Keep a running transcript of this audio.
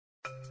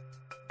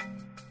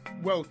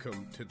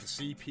Welcome to the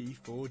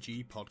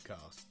CP4G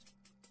podcast.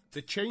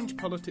 The Change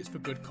Politics for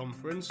Good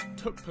conference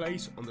took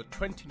place on the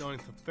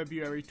 29th of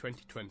February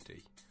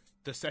 2020.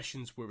 The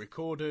sessions were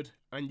recorded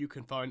and you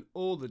can find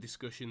all the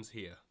discussions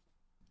here.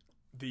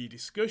 The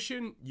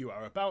discussion you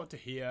are about to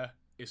hear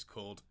is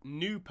called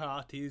New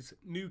Parties,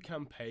 New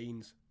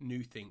Campaigns,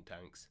 New Think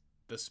Tanks.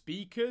 The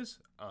speakers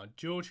are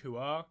George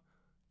Hoare,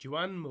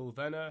 Joan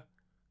Mulvenna,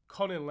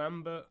 Colin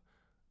Lambert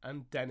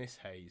and Dennis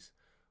Hayes,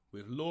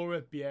 with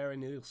Laura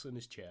Bierer-Nielsen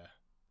as chair.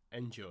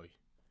 Enjoy.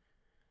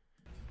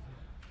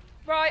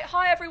 Right,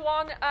 hi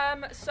everyone.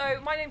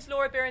 So my name's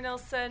Laura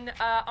Bierer-Nielsen.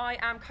 I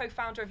am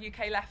co-founder of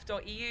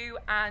UKleft.EU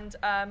and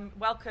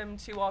welcome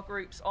to our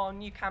groups on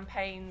new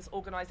campaigns,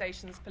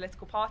 organisations,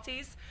 political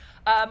parties.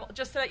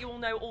 Just to let you all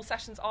know, all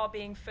sessions are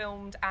being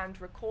filmed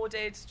and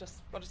recorded.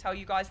 Just got to tell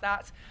you guys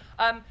that.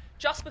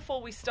 Just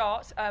before we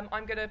start,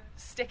 I'm going to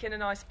stick in a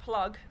nice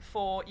plug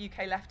for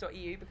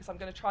UKleft.EU because I'm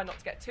going to try not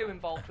to get too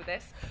involved with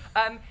this.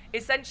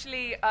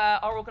 Essentially,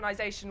 our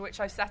organisation, which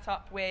I set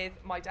up with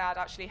my dad,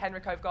 actually,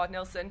 Henrik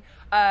Overgaard-Nielsen,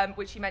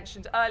 which he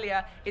mentioned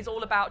earlier, is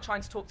all about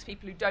trying to talk to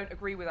people who don't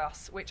agree with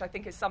us, which I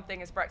think is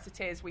something as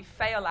Brexiteers we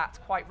fail at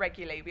quite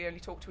regularly. We only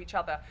talk to each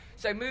other.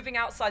 So moving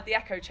outside the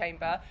echo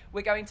chamber,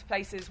 we're going to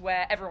places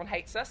where everyone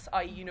hates us,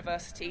 i.e.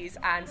 universities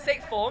and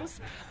sixth forms,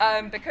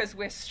 because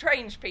we're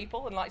strange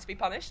people and like to be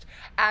punished.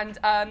 And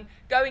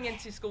going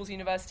into schools,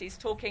 universities,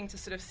 talking to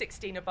sort of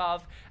 16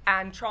 above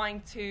and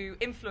trying to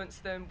influence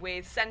them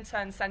with centre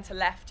and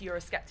centre-left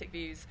Eurosceptic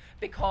views,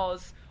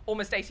 because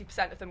almost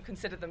 80% of them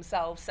consider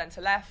themselves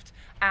centre-left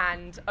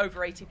and over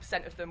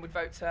 80% of them would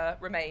vote to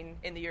remain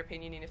in the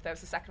European Union if there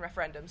was a second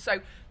referendum. So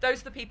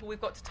those are the people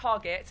we've got to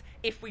target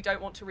if we don't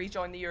want to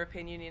rejoin the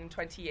European Union in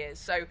 20 years.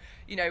 So,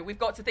 you know, we've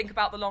got to think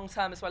about the long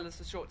term as well as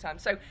the short term.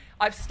 So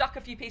I've stuck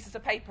a few pieces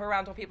of paper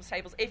around on people's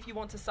tables if you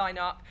want to sign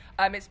up.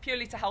 It's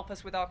purely to help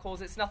us with our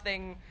cause. It's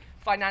nothing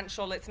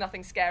financial, it's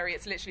nothing scary,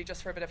 it's literally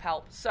just for a bit of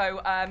help.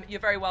 So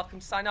you're very welcome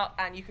to sign up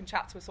and you can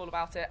chat to us all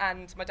about it.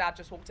 And my dad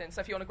just walked in,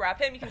 so if you want to grab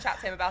him, you can chat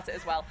to him about it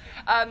as well.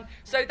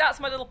 So that's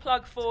my little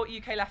plug for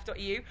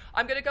UKleft.eu.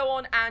 I'm going to go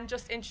on and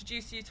just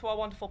introduce you to our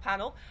wonderful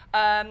panel.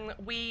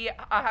 We've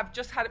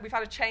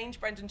had a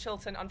change. Brendan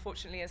Chilton,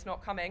 unfortunately, is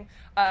not coming,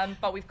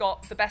 but we've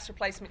got the best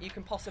replacement you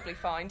can possibly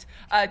find,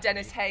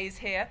 Dennis Hayes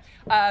here.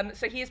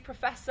 So he is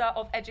Professor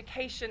of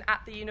Education at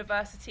the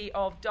University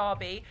of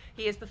Derby.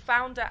 He is the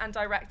founder and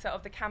director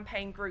of the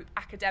campaign group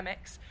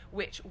Academics,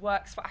 which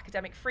works for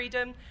academic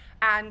freedom,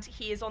 and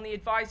he is on the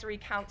advisory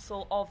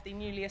council of the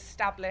newly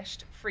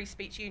established Free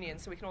Speech Union,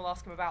 so we can all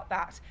ask him about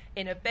that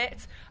in a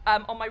bit.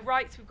 On my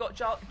right, we've got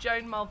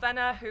Joan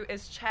Mulvenna, who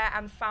is chair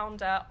and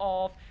founder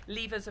of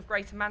Leavers of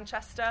Greater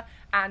Manchester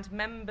and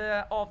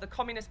member of the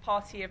Communist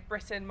Party of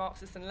Britain,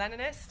 Marxist and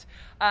Leninist.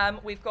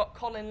 We've got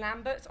Colin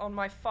Lambert on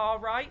my far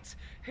right,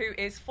 who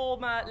is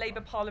former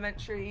Labour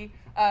parliamentary...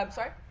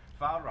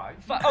 Far right.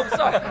 My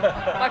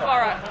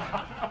far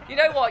right. You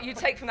know what? You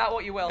take from that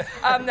what you will.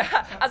 As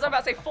I'm about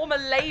to say, former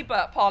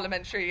Labour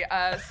parliamentary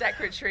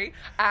secretary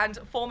and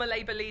former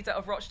Labour leader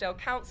of Rochdale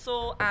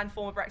Council and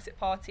former Brexit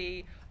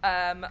Party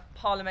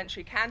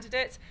parliamentary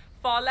candidate.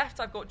 Far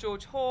left, I've got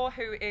George Hoare,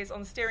 who is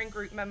on the steering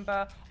group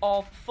member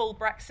of Full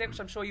Brexit,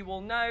 which I'm sure you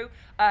all know.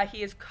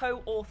 He is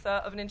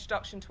co-author of an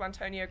introduction to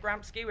Antonio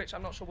Gramsci, which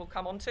I'm not sure we'll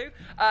come on to.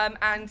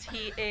 And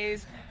he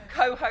is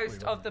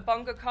co-host of the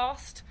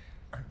Bungercast.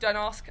 Don't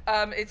ask.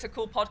 It's a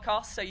cool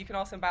podcast, so you can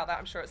ask him about that,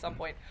 I'm sure, at some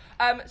point.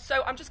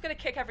 So I'm just going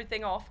to kick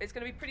everything off. It's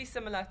going to be pretty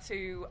similar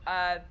to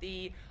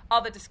the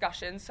other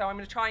discussions, so I'm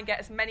going to try and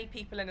get as many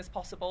people in as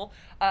possible.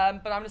 But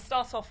I'm going to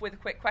start off with a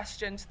quick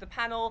question to the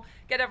panel,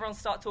 get everyone to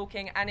start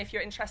talking, and if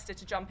you're interested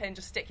to jump in,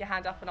 just stick your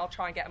hand up and I'll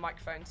try and get a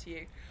microphone to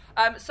you.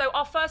 So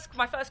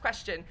my first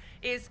question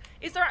is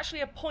there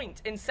actually a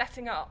point in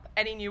setting up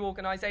any new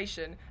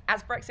organisation,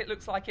 as Brexit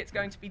looks like it's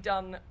going to be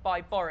done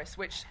by Boris,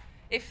 which...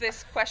 If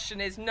this question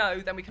is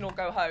no, then we can all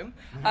go home.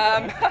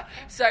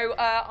 So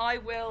I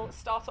will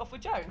start off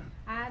with Joan.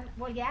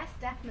 Well, yes,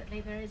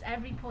 definitely. There is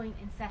every point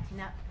in setting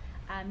up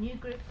new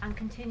groups and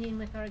continuing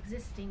with our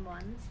existing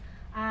ones.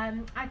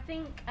 I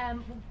think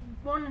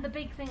one of the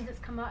big things that's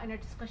come out in our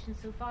discussion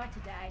so far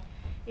today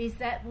is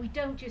that we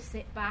don't just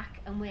sit back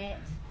and wait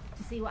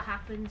to see what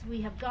happens.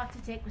 We have got to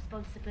take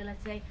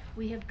responsibility.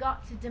 We have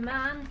got to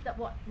demand that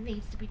what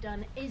needs to be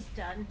done is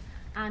done,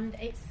 and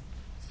it's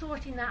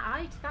sorting that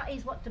out. That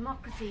is what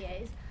democracy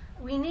is.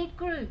 We need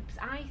groups,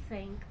 I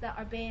think, that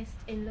are based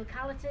in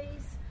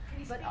localities. Can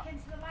you speak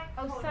into the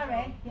microphone? Oh,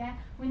 sorry. Yeah,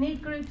 we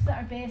need groups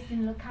that are based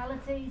in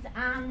localities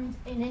and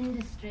in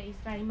industries,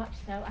 very much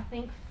so. I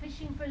think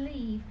Fishing for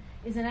Leave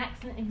is an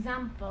excellent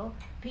example.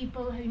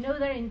 People who know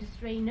their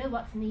industry, know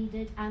what's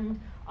needed, and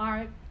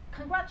are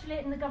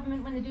congratulating the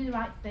government when they do the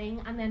right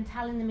thing, and then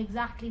telling them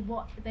exactly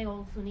what they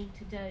also need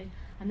to do.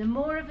 And the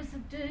more of us who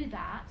do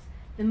that,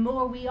 the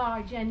more we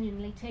are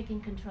genuinely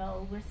taking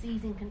control, we're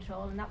seizing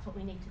control, and that's what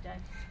we need to do.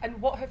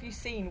 And what have you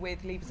seen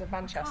with Leavers of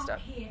Manchester? I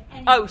can't hear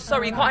anything. Oh,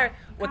 sorry, you can't hear.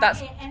 Well, Can't that's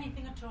hear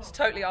anything at all. it's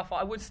totally our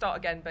fault. I would start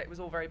again, but it was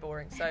all very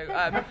boring. So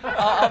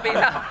I'll be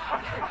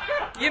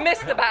that. You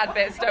missed the bad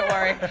bits. Don't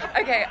worry.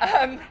 Okay.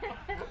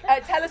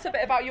 Tell us a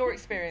bit about your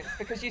experience,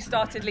 because you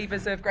started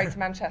Leavers of Greater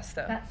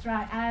Manchester. That's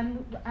right.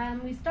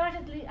 We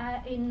started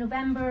in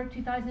November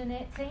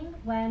 2018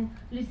 when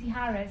Lucy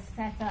Harris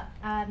set up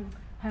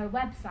her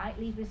website,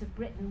 Leavers of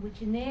Britain,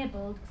 which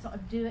enabled sort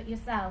of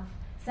do-it-yourself,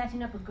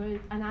 setting up a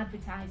group and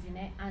advertising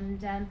it.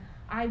 And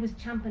I was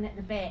champing at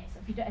the bit.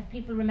 If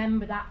people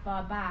remember that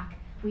far back,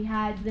 we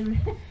had the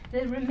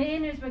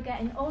Remainers were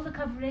getting all the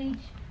coverage.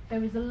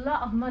 There was a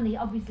lot of money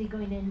obviously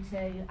going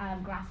into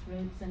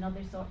grassroots and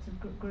other sorts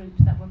of groups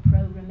that were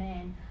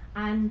pro-Remain,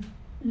 and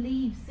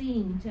Leave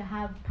seemed to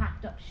have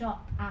packed up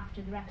shop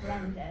after the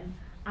referendum,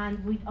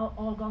 and we'd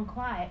all gone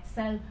quiet.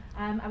 So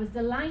I was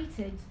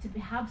delighted to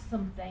have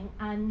something,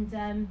 and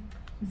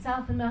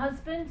myself and my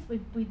husband,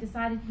 we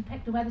decided to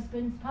pick the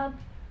Wetherspoons pub.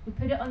 We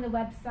put it on the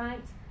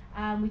website.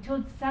 We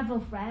told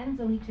several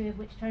friends, only 2 of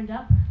which turned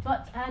up,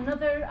 but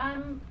another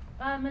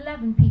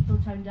 11 people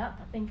turned up,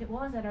 I think it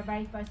was, at our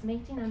very first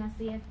meeting, and I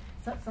see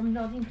some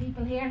nodding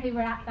people here who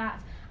were at that.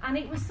 And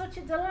it was such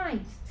a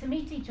delight to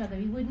meet each other.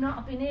 We would not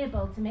have been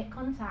able to make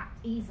contact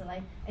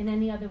easily in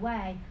any other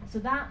way. So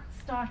that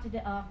started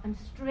it off, and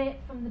straight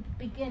from the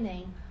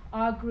beginning,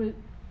 our group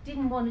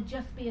didn't want to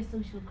just be a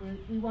social group.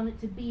 We wanted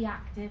to be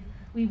active.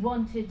 We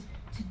wanted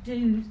to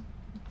do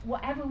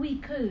whatever we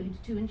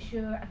could to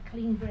ensure a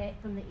clean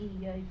break from the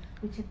EU,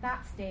 which at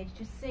that stage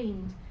just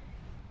seemed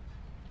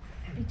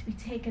to be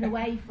taken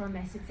away from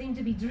us. It seemed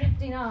to be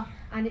drifting off,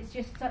 and it's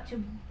just such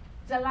a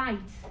delight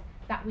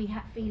that we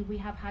feel we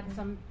have had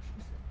some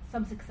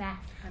success.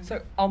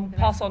 So I'll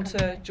pass on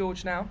to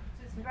George now.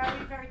 So it's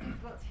very, very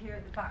difficult to hear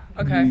at the back.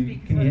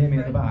 Okay. Can you hear me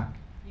at the back?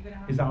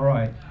 Is that all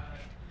right?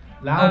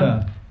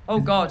 Louder. Oh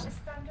God.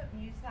 Just stand up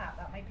and use that.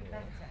 That may be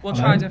better. We'll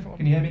Hello? try a different one.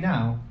 Can you hear me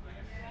now?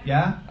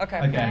 Yeah?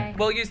 Okay.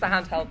 We'll use the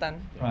handheld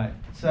then. Right.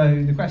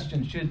 So the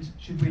question,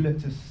 should we look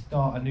to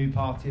start a new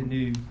party, a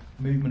new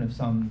movement of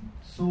some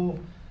sort?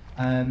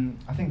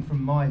 I think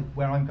from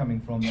where I'm coming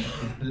from is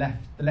the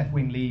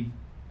left-wing Leave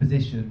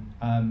position,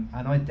 and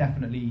I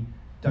definitely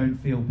don't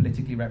feel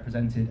politically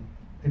represented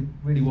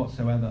really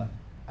whatsoever.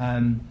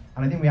 And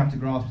I think we have to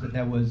grasp that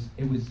it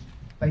was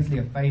basically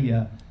a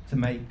failure to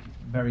make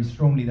very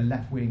strongly the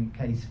left-wing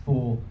case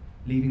for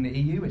leaving the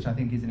EU, which I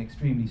think is an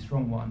extremely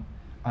strong one.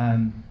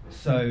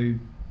 So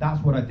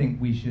that's what I think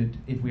we should,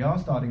 if we are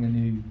starting a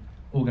new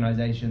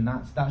organisation,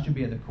 that should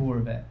be at the core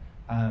of it.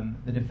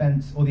 The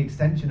defence or the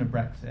extension of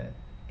Brexit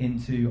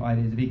into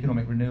ideas of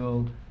economic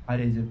renewal,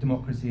 ideas of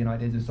democracy and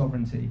ideas of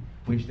sovereignty,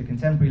 which the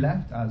contemporary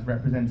left, as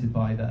represented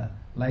by the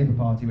Labour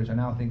Party, which I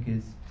now think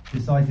is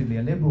decisively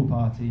a Liberal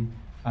party,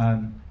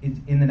 is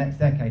in the next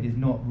decade is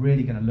not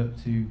really going to look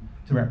to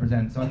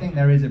represent. So I think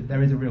there is a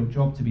real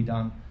job to be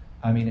done.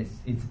 I mean,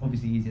 it's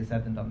obviously easier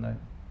said than done, though. Do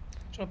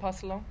you want to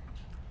pass along?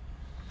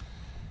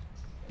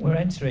 We're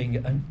entering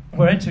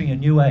a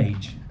new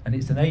age, and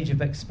it's an age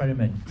of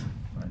experiment.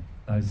 Right?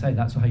 I would say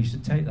that's how you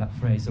should take that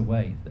phrase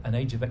away, an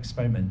age of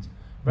experiment.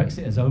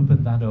 Brexit has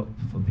opened that up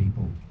for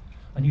people,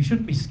 and you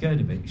shouldn't be scared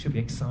of it, you should be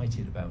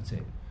excited about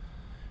it.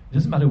 It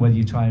doesn't matter whether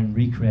you try and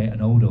recreate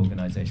an old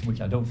organisation,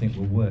 which I don't think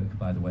will work,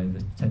 by the way,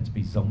 there tend to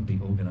be zombie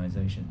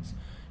organisations.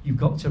 You've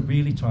got to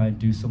really try and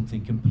do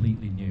something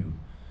completely new.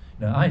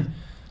 Now, I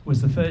was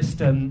the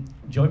first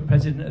joint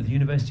president of the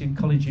University and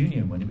College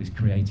Union when it was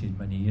created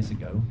many years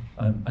ago.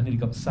 I nearly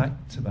got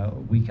sacked about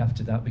a week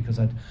after that because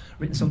I'd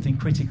written something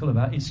critical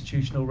about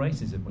institutional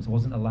racism, which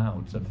wasn't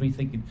allowed, so free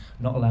thinking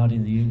not allowed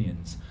in the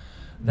unions.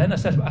 Then I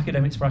set up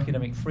Academics for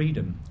Academic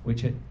Freedom,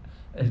 which it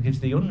gives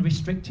the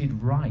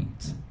unrestricted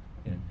right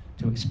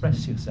to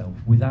express yourself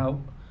without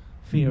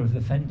fear of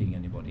offending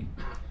anybody.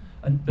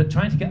 But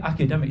trying to get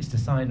academics to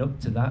sign up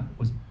to that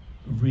was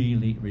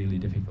really, really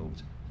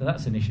difficult. So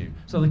that's an issue.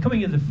 So the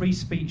coming of the Free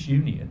Speech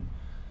Union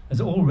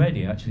has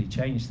already actually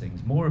changed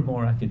things. More and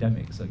more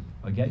academics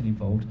are getting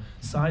involved,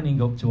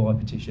 signing up to our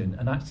petition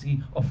and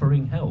actually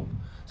offering help.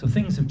 So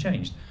things have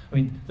changed. I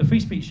mean, the Free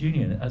Speech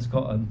Union has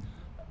got an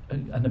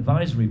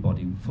advisory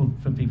body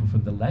from people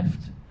from the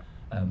left,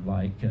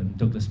 like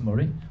Douglas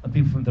Murray, and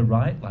people from the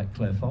right, like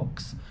Claire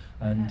Fox.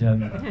 And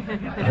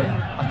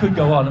I could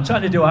go on. I'm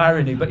trying to do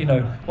irony, but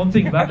one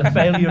thing about the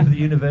failure of the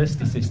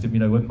university system,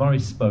 when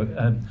Morris spoke,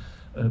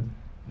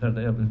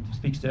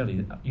 speaks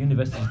earlier,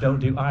 universities don't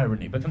do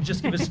irony. But I'll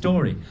just give a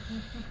story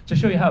to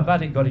show you how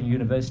bad it got in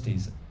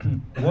universities.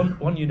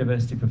 One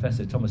university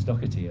professor, Thomas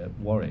Doherty at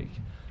Warwick,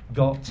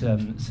 got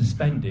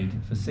suspended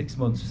for 6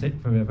 months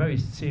for a very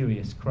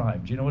serious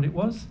crime. Do you know what it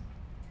was?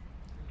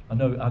 I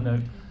know.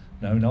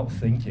 No, not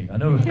thinking. I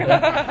know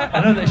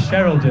that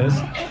Cheryl does.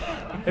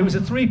 It was a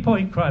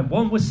 3-point crime.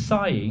 One was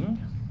sighing,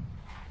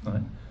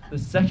 right? The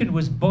second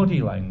was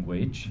body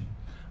language,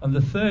 and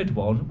the third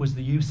one was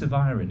the use of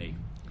irony.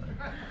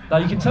 Now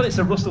you can tell it's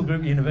a Russell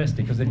Group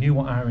university because they knew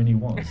what irony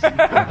was.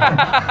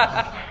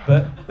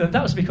 But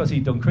that was because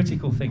he'd done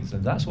critical things,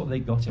 and that's what they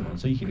got him on.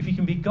 So if you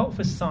can be got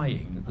for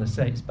sighing, they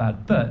say it's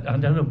bad. But,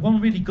 and I know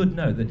one really good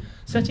note, that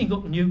setting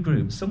up new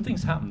groups,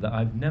 something's happened that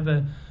I've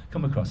never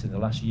come across in the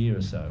last year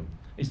or so,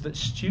 is that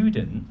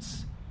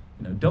students,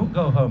 don't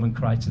go home and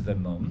cry to their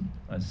mum,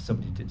 as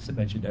somebody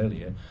mentioned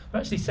earlier, but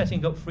actually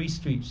setting up free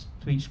speech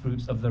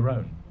groups of their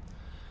own.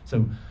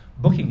 So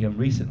Buckingham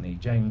recently,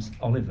 James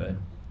Oliver,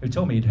 who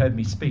told me he'd heard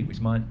me speak, which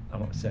I'm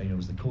not saying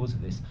was the cause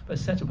of this, but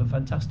set up a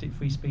fantastic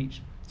free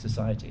speech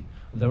society.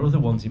 There are other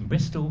ones in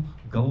Bristol,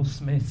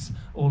 Goldsmiths,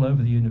 all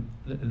over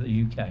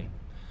the UK.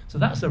 So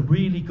that's a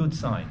really good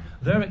sign.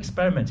 They're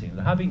experimenting,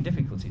 they're having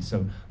difficulties,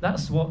 so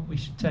that's what we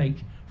should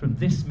take from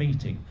this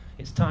meeting.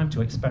 It's time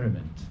to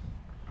experiment.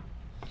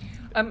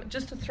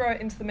 Just to throw it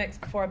into the mix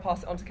before I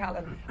pass it on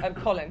to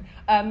Colin,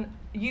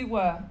 you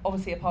were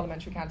obviously a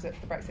parliamentary candidate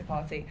for the Brexit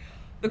Party.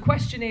 The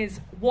question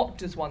is, what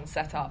does one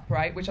set up,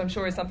 right? Which I'm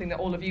sure is something that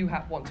all of you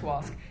want to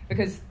ask.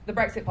 Because the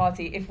Brexit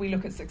Party, if we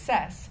look at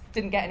success,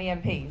 didn't get any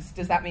MPs.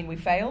 Does that mean we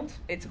failed?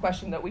 It's a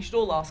question that we should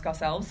all ask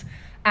ourselves.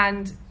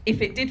 And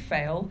if it did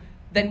fail,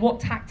 then what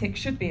tactics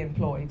should be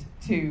employed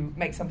to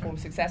make some form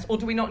of success? Or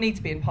do we not need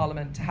to be in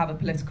Parliament to have a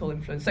political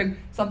influence? So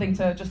something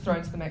to just throw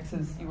into the mix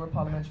as you were a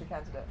parliamentary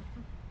candidate.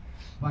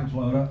 Thanks,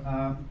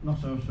 Laura.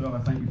 Not so sure I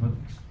thank you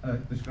for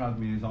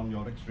describing me as on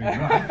your extreme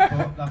right,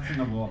 but that's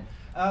another one.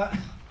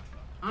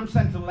 I'm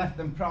centre-left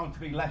and proud to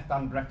be left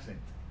on Brexit.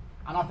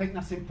 And I think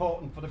that's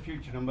important for the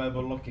future and where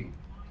we're looking.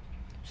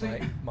 See,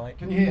 Mike.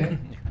 Can you hear?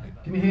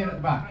 Can you hear at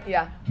the back?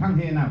 Yeah. Can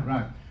hear now,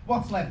 right.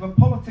 What's left? Well,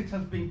 politics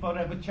has been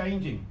forever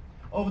changing.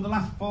 Over the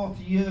last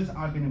 40 years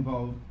I've been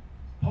involved,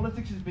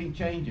 politics has been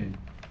changing,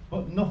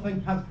 but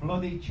nothing has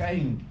bloody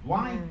changed.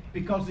 Why?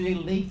 Because the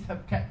elite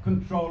have kept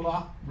control of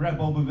that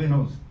rebel within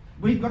us.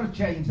 We've got to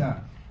change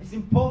that. It's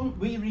important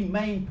we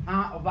remain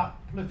part of that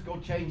political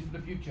change for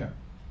the future.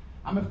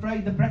 I'm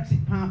afraid the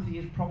Brexit Party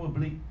is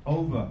probably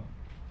over.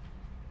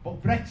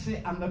 But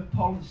Brexit and the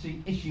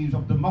policy issues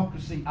of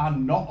democracy are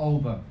not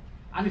over.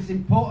 And it's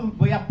important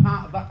we are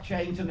part of that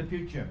change in the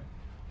future.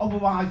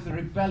 Otherwise the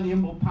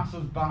rebellion will pass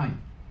us by.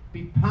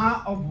 Be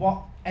part of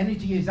what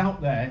energy is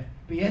out there,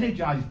 be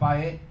energised by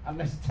it, and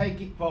let's take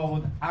it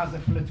forward as a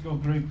political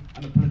group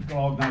and a political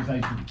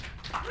organisation.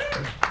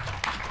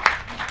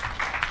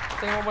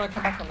 Does anyone want to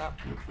come back on that?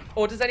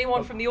 Or does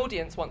anyone from the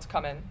audience want to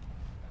come in?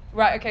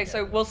 Right, okay,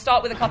 so we'll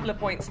start with a couple of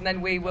points and then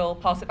we will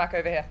pass it back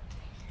over here.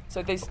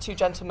 So these two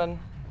gentlemen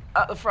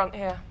at the front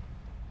here.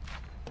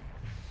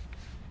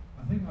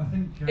 I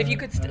think. If you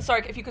could,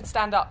 if you could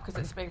stand up because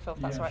it's being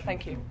filmed. That's all right.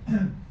 Thank you.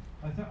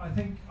 I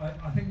think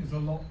there's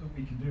a lot that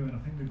we can do, and I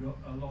think we've got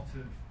a lot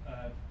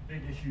of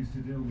big issues to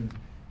deal with.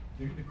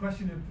 The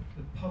question of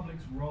the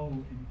public's role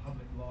in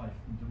public life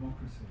and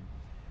democracy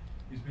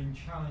is being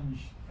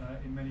challenged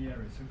in many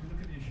areas. So if we look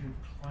at the issue of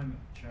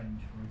climate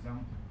change, for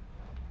example,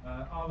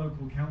 our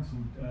local council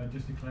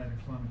just declared a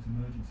climate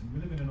emergency. I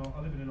live in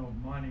an old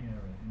mining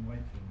area in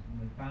Wakefield,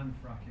 and they banned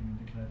fracking and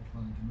declared a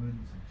climate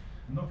emergency.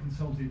 I've not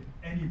consulted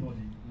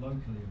anybody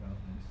locally about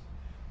this.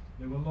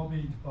 They were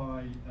lobbied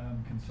by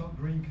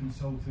green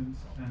consultants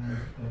and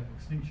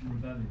Extinction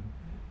Rebellion,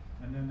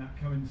 and then that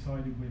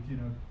coincided with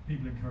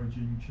people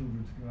encouraging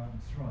children to go out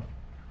and strike.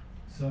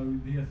 So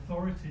the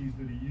authorities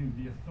that are used,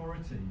 the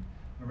authority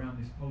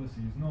around this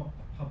policy is not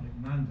a public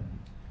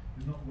mandate.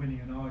 It's not winning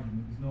an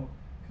argument. It's not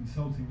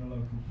consulting the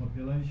local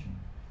population.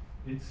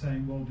 It's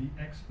saying, well, the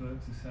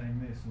experts are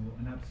saying this, or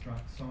an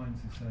abstract science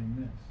is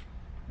saying this,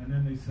 and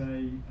then they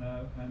say,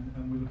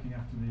 and we're looking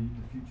after the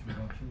future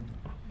of our children.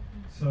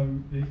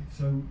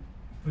 So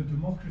for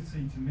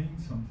democracy to mean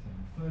something,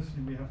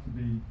 firstly we have to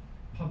be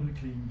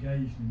publicly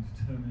engaged in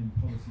determining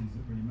policies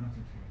that really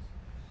matter to us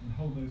and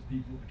hold those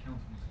people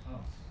accountable to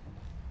us.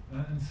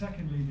 And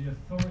secondly, the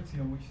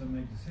authority on which they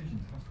make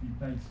decisions has to be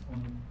based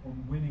on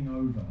winning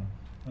over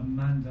a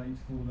mandate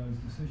for those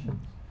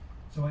decisions.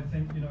 So I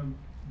think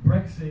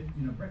Brexit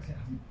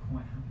hasn't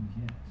quite happened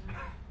yet,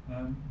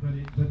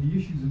 but the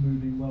issues are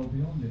moving well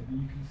beyond it, and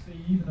you can see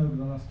even over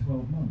the last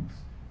 12 months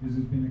there's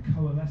been a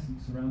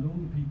coalescence around all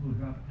the people who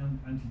have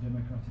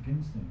anti-democratic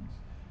instincts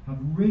have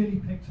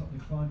really picked up the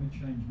climate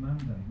change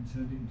mandate and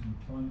turned it into a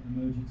climate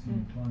emergency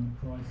and a climate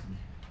crisis.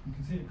 You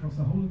can see it across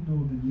the whole of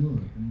Northern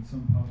Europe and in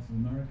some parts of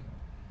America,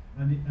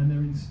 and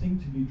they're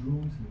instinctively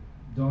drawn to it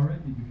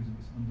directly because of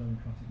its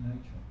undemocratic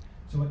nature.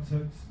 So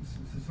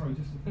sorry,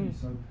 just to finish.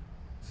 So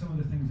some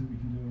of the things that we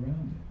can do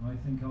around it, I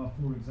think, are,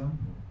 for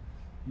example,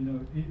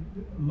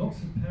 lots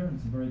of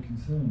parents are very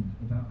concerned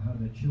about how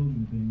their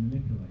children are being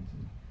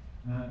manipulated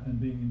and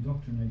being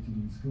indoctrinated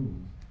in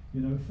schools.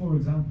 For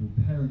example,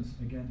 parents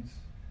against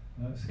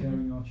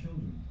scaring our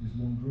children is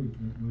one group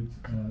that would,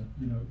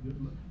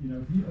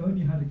 if we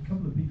only had a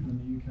couple of people in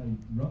the UK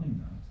running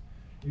that,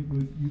 it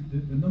would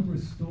the number of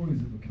stories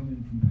that were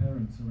coming from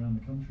parents around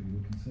the country who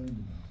were concerned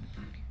about it.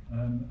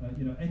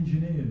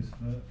 Engineers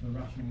for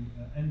rational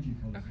energy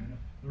policy. Okay.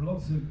 There are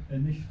lots of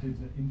initiatives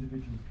that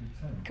individuals could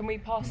take. Can we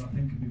pass? That I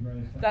think could be very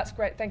effective. That's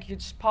great. Thank you.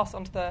 Just pass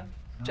on to the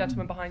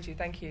Gentleman behind you,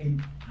 thank you.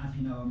 As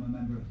you know, I'm a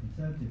member of the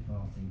Conservative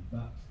Party,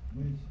 but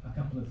with a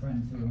couple of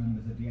friends who are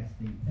members of the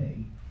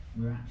SDP,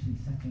 we're actually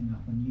setting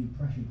up a new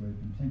pressure group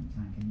and think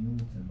tank in the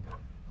autumn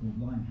called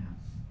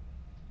Limehouse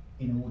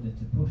in order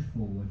to push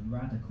forward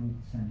radical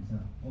centre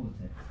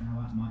politics.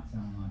 Now that might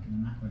sound like an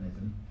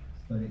anachronism,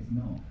 but it's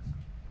not.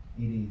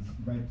 It is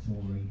red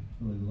Tory,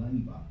 blue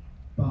Labour.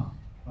 But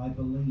I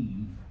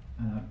believe,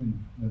 and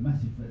the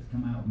message that's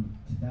come out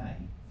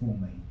today for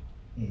me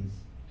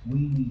is we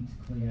need to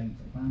create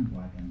a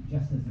bandwagon,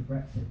 just as the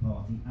Brexit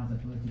Party as a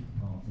political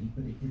party,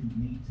 but it didn't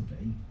need to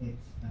be.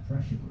 It's a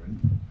pressure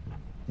group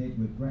did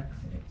with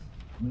Brexit.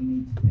 We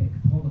need to pick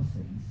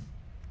policies,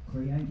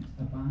 create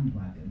a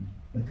bandwagon,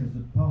 because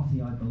the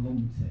party I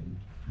belong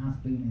to has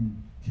been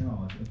in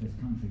charge of this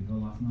country for the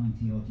last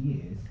 90 odd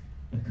years,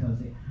 because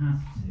it has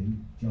to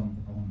jump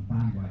on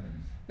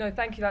bandwagons. No,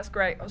 thank you, that's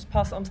great. I'll just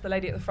pass it on to the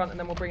lady at the front and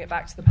then we'll bring it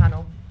back to the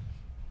panel.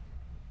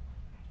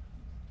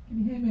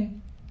 Can you hear me?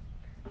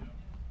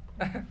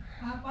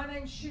 My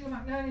name's Sheila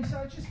McNerney, so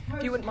I just posed...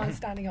 If you wouldn't mind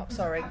standing up,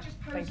 sorry. I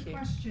just posed a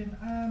question.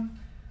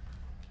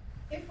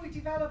 If we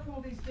develop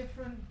all these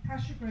different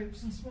pressure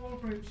groups and small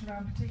groups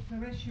around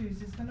particular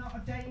issues, is there not a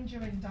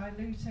danger in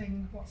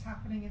diluting what's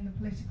happening in the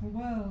political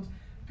world?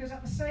 Because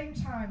at the same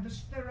time,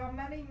 there are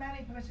many,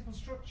 many political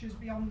structures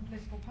beyond the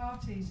political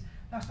parties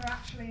that are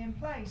actually in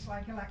place,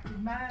 like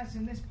elected mayors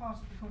in this part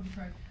of the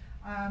country,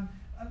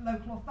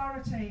 local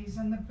authorities,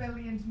 and the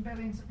billions and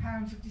billions of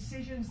pounds of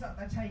decisions that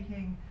they're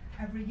taking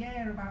every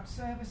year about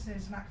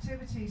services and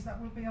activities that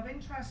will be of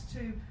interest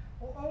to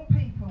all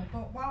people.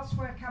 But whilst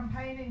we're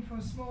campaigning for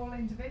small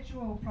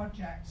individual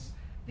projects,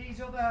 these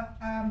other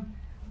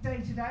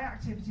day-to-day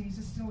activities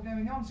are still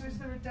going on. So is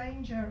there a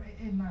danger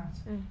in that?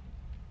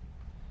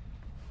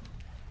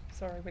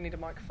 Sorry, we need a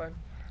microphone.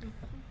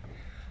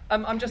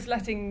 I'm just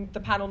letting the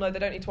panel know they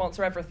don't need to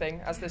answer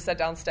everything. As they said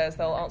downstairs,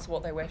 they'll answer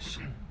what they wish.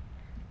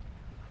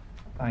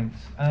 Thanks.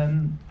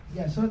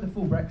 So at the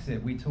full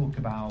Brexit, we talk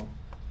about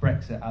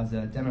Brexit as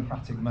a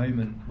democratic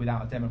moment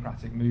without a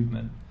democratic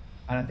movement.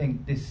 And I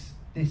think this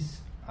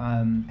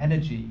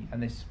energy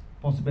and this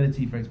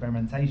possibility for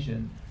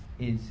experimentation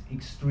is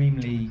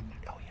extremely,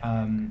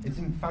 it's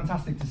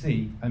fantastic to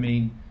see. I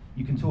mean,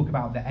 you can talk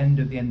about the end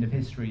of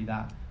history,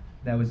 that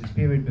there was this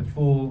period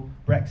before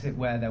Brexit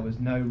where there was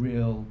no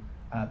real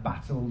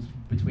battles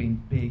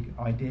between big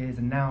ideas,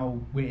 and now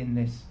we're in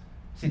this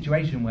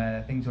situation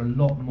where things are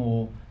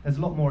there's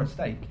a lot more at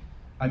stake.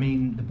 I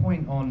mean, the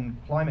point on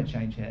climate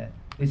change here,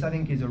 this I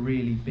think is a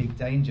really big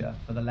danger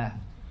for the left.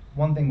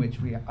 One thing which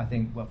I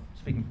think,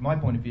 speaking from my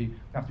point of view, we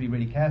have to be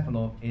really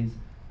careful of is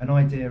an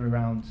idea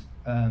around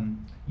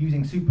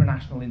using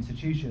supranational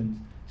institutions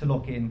to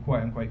lock in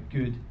quote-unquote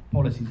good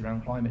policies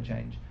around climate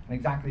change. And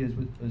exactly as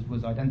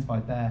was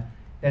identified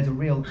there's a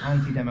real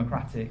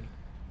anti-democratic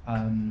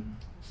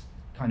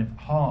kind of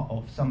heart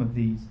of some of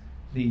these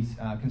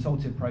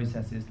consultative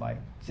processes, like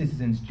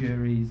citizens'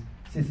 juries,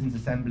 citizens'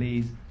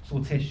 assemblies,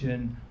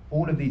 sortition.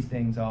 All of these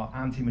things are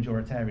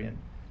anti-majoritarian.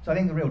 So I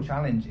think the real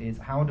challenge is,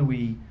 how do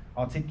we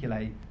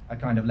articulate a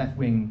kind of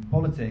left-wing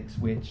politics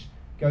which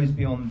goes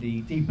beyond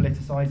the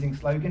depoliticising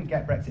slogan,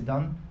 get Brexit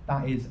done?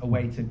 That is a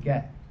way to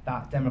get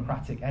that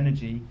democratic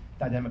energy,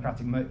 that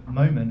democratic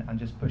moment, and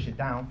just push it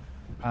down.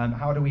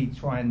 How do we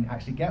try and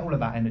actually get all of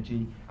that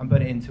energy and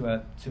put it into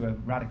a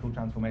radical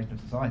transformation of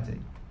society?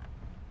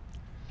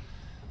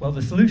 Well,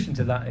 the solution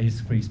to that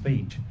is free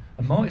speech.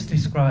 And Marx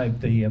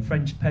described the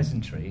French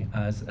peasantry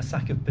as a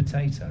sack of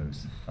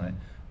potatoes, right?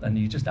 And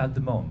you just add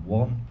them on,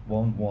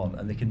 one,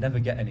 and they can never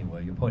get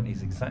anywhere. Your point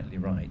is exactly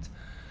right.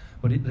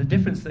 But the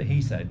difference that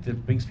he said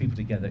that brings people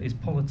together is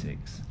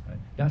politics. Right?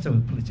 You have to have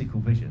a political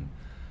vision.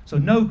 So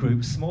no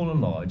group, small or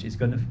large, is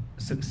going to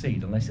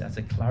succeed unless it has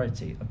a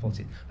clarity of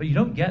politics. But you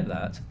don't get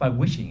that by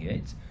wishing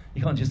it.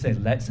 You can't just say,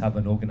 let's have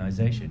an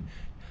organisation.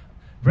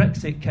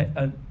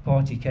 Brexit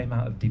party came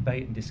out of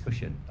debate and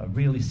discussion, a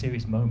really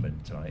serious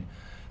moment, right?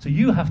 So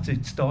you have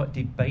to start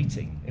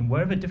debating in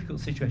wherever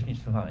difficult situation you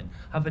find.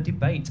 Have a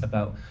debate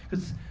about,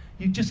 because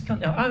you just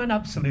can't. I'm an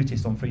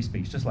absolutist on free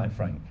speech, just like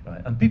Frank,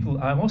 right?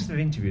 And I'm also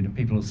interviewed, and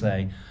people will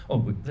say,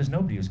 "Oh, there's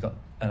nobody who's got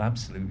an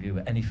absolute view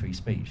of any free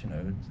speech. You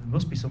know, there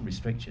must be some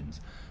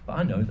restrictions." But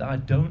I know that I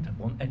don't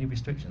want any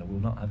restriction. I will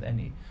not have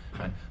any.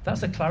 Right?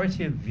 That's a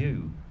clarity of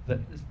view that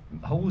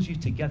holds you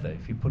together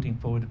if you're putting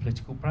forward a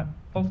political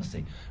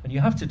policy. And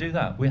you have to do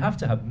that. We have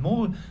to have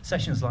more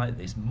sessions like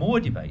this, more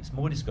debates,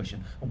 more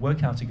discussion, and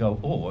work how to go,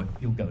 or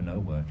you'll go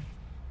nowhere.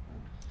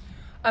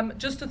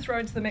 Just to throw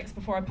into the mix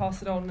before I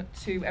pass it on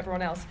to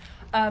everyone else,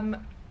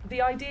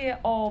 the idea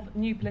of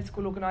new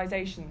political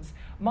organisations,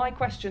 my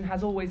question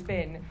has always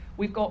been,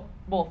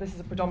 this is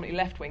a predominantly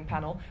left-wing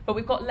panel, but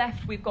we've got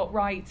left, we've got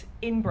right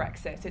in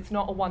Brexit. It's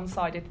not a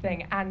one-sided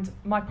thing. And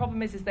my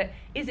problem is that,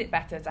 is it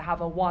better to have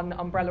a one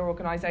umbrella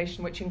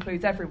organisation which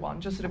includes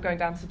everyone, just sort of going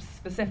down to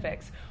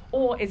specifics,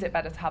 or is it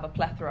better to have a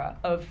plethora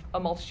of a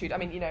multitude? I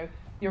mean,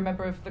 you're a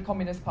member of the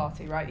Communist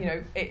Party, right? You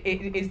know,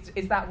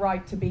 is that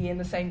right to be in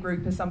the same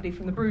group as somebody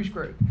from the Bruges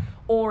group?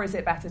 Or is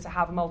it better to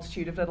have a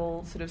multitude of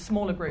little sort of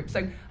smaller groups? So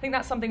I think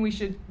that's something we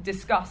should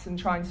discuss and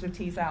try and sort of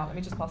tease out. Let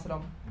me just pass it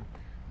on.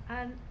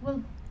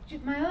 Well,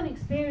 my own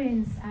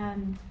experience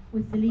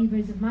with the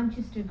Leavers of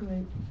Manchester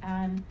group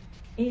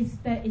is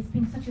that it's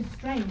been such a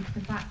strength,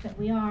 the fact that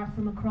we are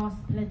from across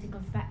the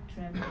political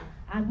spectrum.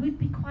 I would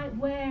be quite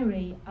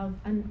wary of,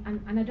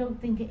 and I don't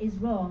think it is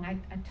wrong, I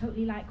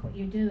totally like what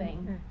you're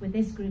doing with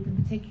this group in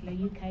particular,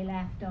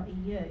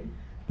 UKleft.EU,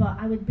 but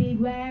I would be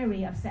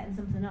wary of setting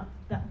something up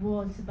that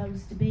was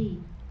supposed to be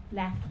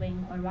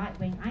left-wing or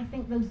right-wing. I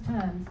think those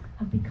terms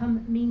have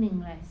become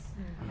meaningless.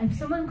 If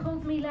someone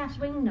calls me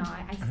left-wing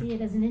now, I see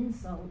it as an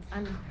insult,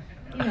 and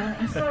you know,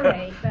 I'm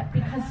sorry, but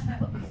because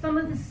some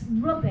of this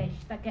rubbish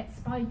that gets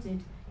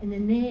spouted in the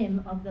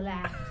name of the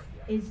left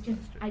is just,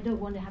 I don't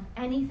want to have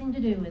anything to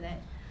do with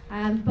it.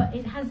 But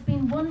it has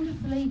been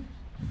wonderfully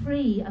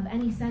free of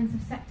any sense of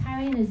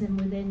sectarianism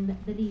within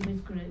the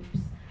Leavers groups,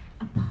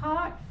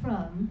 apart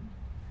from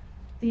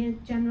the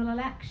general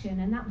election,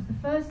 and that was the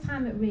first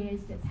time it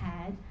raised its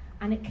head,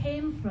 and it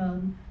came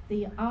from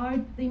the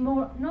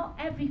more, not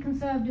every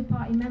Conservative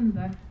Party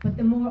member, but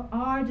the more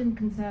ardent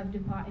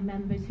Conservative Party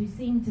members who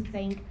seem to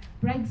think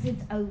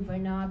Brexit's over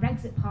now,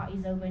 Brexit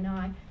Party's over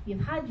now,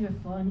 you've had your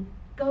fun,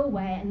 go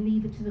away and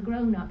leave it to the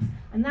grown-ups.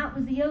 And that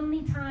was the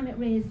only time it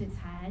raised its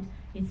head.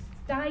 It's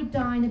died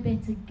down a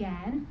bit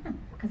again,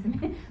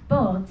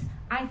 but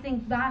I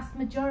think vast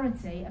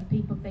majority of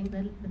people think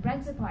that the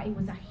Brexit Party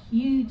was a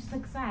huge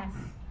success.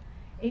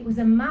 It was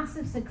a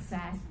massive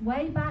success.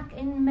 Way back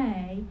in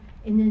May,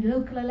 in the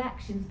local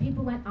elections,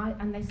 people went out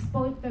and they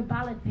spoilt their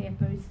ballot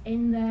papers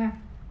in their,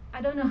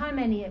 I don't know how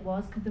many it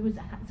was, because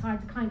it's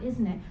hard to count,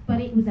 isn't it? But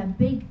it was a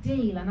big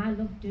deal, and I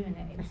loved doing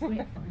it. It was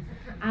great fun.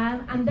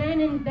 And then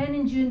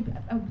in June,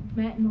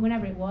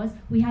 whenever it was,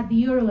 we had the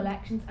Euro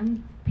elections,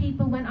 and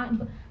people went out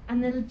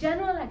and the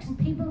general election,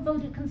 people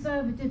voted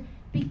Conservative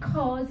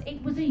because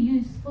it was a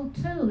useful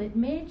tool. It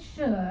made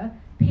sure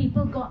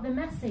people got the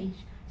message.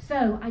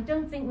 So I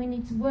don't think we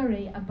need to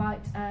worry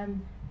about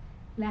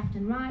left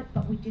and right,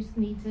 but we just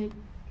need to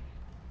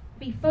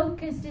be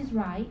focused is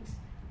right,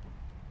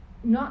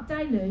 not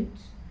dilute,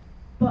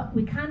 but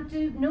we can't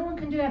do, no one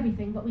can do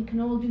everything, but we can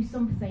all do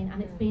something,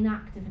 and it's being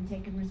active and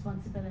taking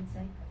responsibility.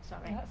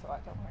 Sorry. That's all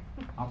right, don't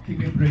worry. I'll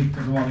keep it brief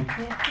because I want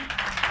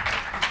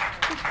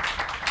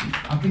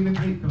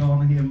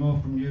to hear more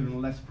from you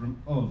and less from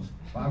us.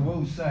 But I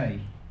will say,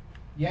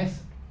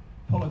 yes,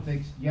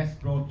 politics, yes,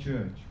 broad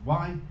church.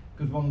 Why?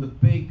 Because one of the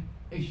big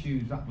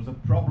issues that was a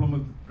problem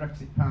of the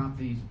Brexit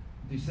Party's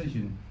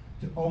decision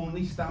to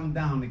only stand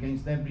down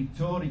against every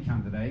Tory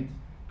candidate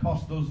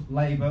cost us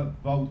Labour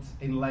votes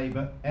in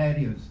Labour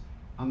areas,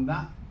 and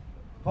that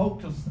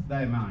focused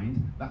their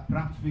mind that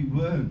perhaps we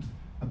weren't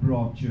a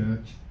broad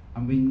church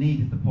and we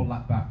needed to pull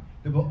that back.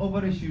 There were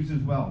other issues as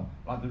well,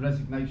 like the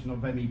resignation of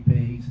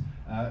MEPs,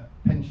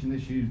 pension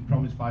issues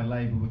promised by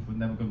Labour which were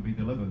never going to be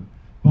delivered.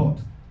 But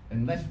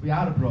unless we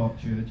are a broad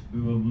church,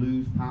 we will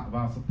lose part of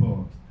our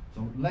support.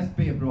 So let's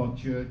be a broad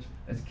church,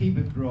 let's keep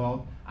it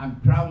broad. I'm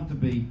proud to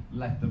be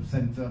left of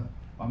centre.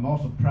 I'm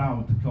also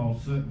proud to call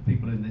certain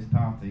people in this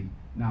party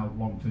now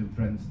long-term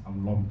friends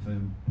and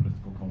long-term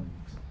political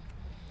colleagues.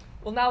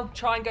 We'll now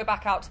try and go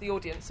back out to the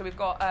audience. So we've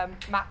got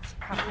Matt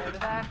Patton over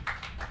there,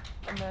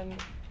 and then...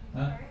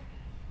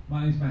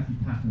 My name's Matthew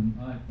Patton.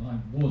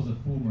 I was a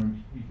former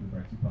MP for the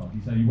Brexit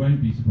Party, so you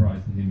won't be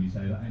surprised to hear me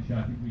say that. Actually,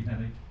 I think we had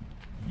a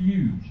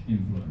huge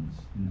influence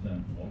in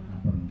terms of what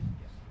happened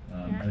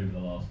over the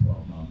last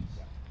 12 months.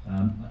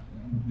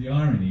 The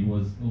irony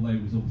was, although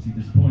it was obviously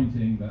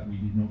disappointing that we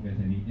did not get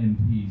any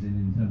MPs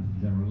in terms of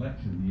the general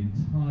election, the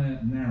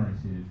entire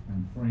narrative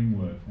and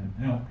framework and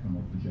outcome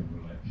of the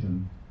general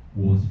election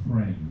was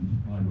framed,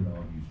 I would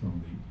argue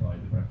strongly, by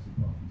the Brexit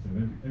Party. So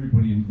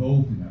everybody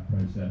involved in that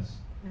process,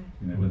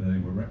 you know, whether they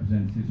were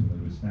representatives, whether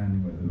they were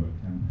standing, whether they were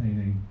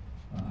campaigning,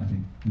 I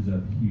think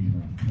deserve a huge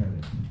amount of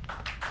credit.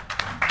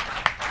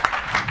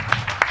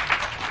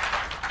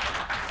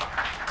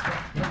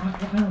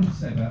 What I want to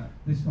say about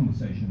this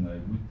conversation, though,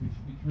 which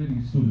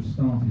really sort of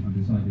started with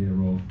this idea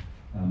of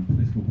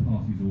political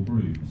parties or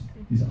groups,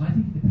 is I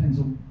think it depends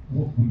on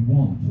what we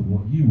want or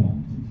what you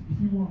want. If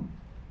you want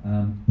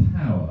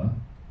power,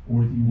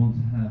 or if you want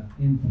to have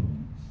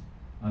influence,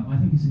 I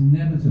think it's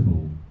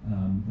inevitable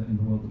that in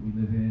the world that we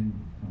live in,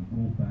 kind of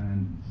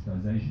broadband,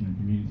 digitization, and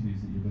communities,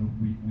 that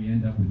we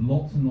end up with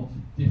lots and lots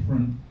of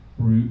different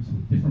groups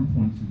with different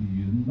points of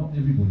view, and not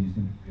everybody's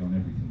going to be on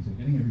everything. So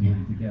getting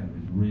everybody together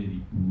is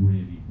really,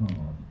 really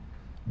hard.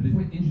 But if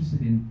we're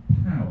interested in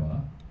power,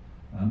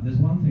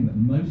 there's one thing that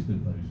most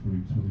of those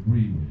groups would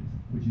agree with,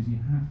 which is you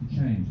have to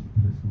change the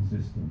political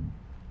system.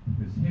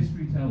 Because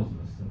history tells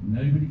us that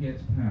nobody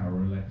gets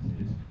power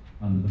elected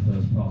under the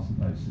first past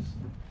the post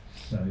system.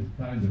 So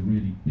that is a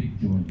really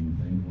big joining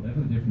thing.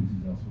 Whatever the difference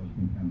is elsewhere,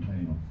 you can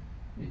campaign on.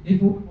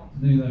 If all we want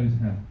to do though is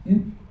have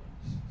influence,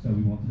 so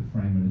we want to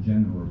frame an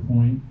agenda or a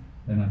point,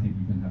 then I think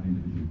you can have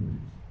individual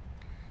groups.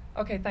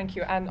 Okay, thank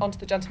you. And on to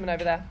the gentleman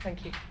over there.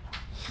 Thank you.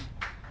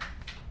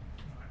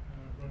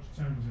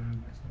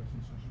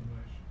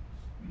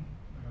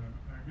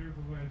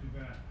 lady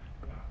there,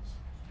 that.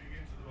 Speak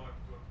into the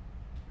microphone.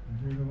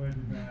 Who the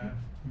lady there?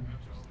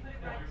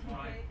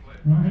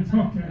 Right,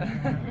 okay.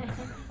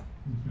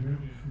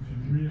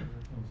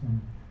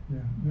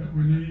 Yeah, that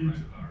we need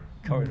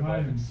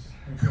alliance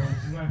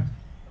across left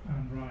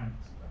and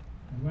right.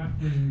 A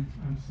left-wing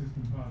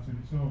anti-system party on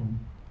its own,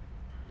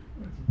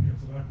 it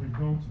appeals to left-wing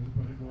voters,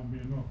 but it won't be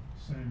enough.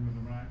 Same with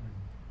the right-wing.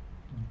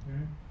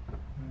 Okay.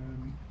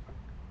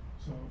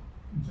 So,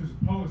 in terms of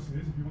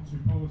policies, if you want to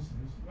do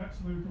policies, let's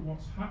look at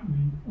what's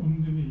happening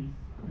underneath,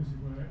 as it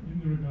were,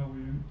 in the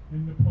rebellion,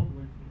 in the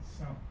public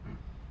itself.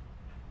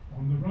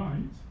 On the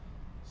right,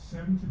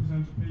 70%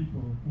 of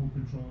people will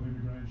control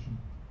immigration.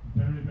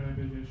 Very, very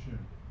big issue.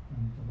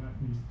 And the left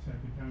needs to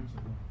take account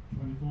of that.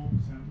 24%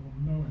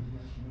 want no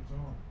immigration at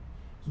all.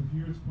 So if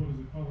you were to put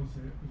as a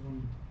policy, as one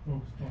of the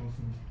focus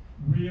policies,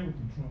 real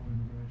control of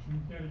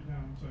immigration, get it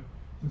down to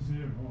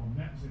zero, or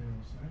net zero,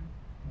 say,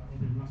 that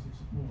would be massive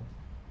support.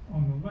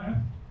 On the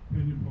left,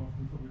 opinion poll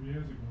from a couple of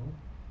years ago,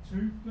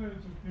 2/3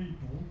 of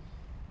people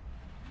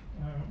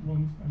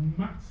want a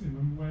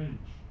maximum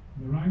wage.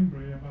 They're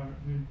angry about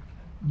the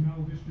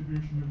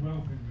maldistribution of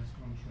wealth in this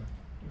country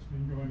that's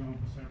been going on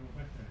for several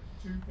decades.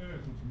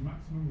 2/3 want a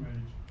maximum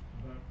wage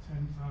about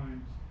 10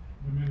 times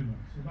the minimum.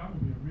 So that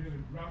would be a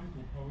really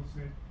radical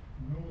policy.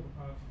 No other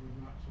party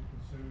would match it.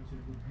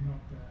 Conservative would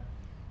not dare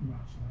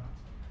match that.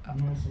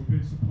 And also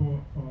big support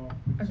for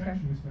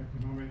protectionist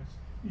economics,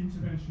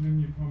 intervention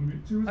in the economy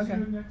to a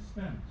certain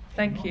extent.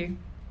 Thank you.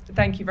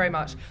 Thank you very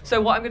much.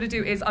 So what I'm going to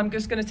do is I'm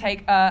just going to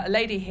take a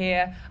lady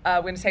here,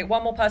 we're going to take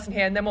one more person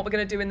here, and then what we're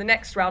going to do in the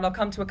next round, I'll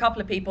come to a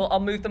couple of people, I'll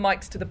move the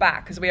mics to the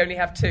back, because we only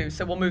have two,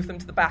 so we'll move them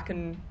to the back,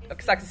 and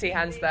because I can see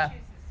hands there.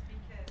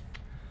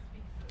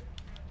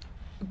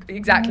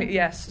 Exactly,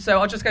 yes. So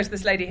I'll just go to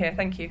this lady here,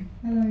 thank you.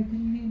 Hello, can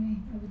you hear me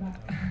at the back?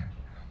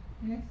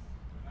 Yes?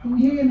 Can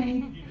you hear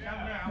me?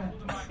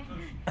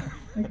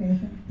 Okay,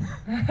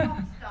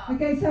 thanks.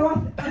 Okay,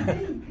 so I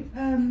think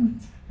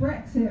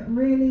Brexit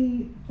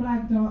really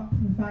flagged up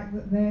the fact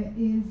that there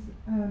is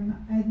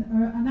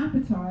an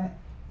appetite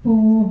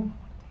for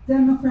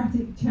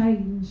democratic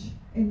change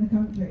in the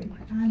country.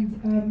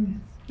 And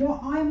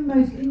what I'm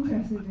most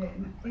interested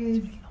in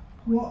is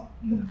what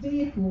the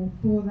vehicle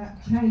for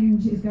that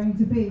change is going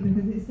to be,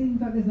 because it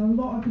seems like there's a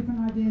lot of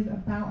different ideas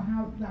about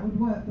how that would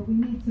work, but we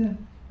need to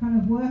kind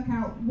of work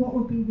out what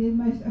would be the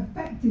most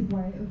effective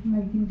way of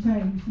making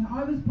change. Now,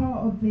 I was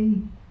part of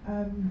the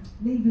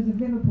Leavers of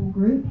Liverpool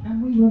group,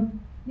 and we were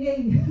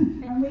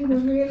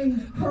really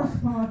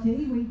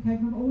cross-party. We came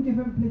from all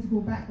different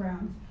political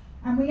backgrounds,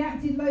 and we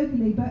acted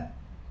locally. But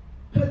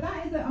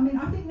that is,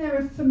 I think there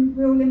are some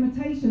real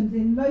limitations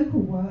in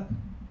local work.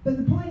 But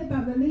the point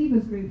about the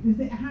Leavers group is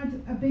it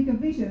had a bigger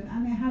vision,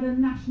 and it had a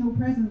national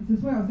presence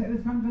as well. So it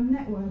was kind of a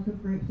network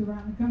of groups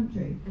around the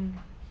country.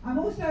 I'm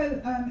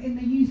also in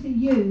the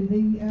UCU,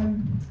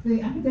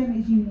 the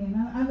Academics Union.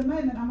 At the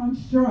moment, I'm on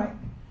strike.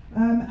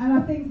 And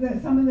I think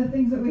that some of the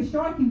things that we're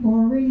striking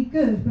for are really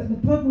good, but the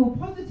more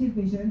positive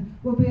vision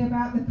will be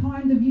about the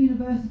kind of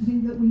university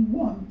that we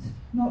want,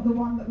 not the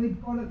one that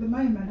we've got at the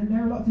moment. And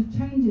there are lots of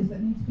changes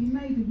that need to be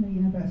made in the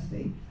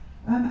university.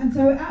 And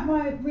so at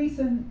my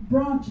recent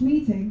branch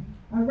meeting,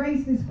 I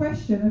raised this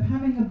question of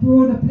having a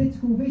broader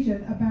political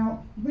vision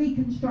about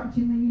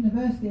reconstructing the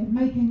university and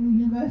making the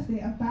university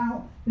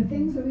about the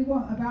things that we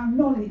want, about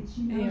knowledge,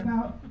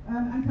 about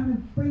and kind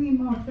of bringing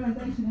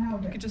marginalisation out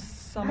of it. Could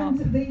just sum up.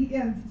 So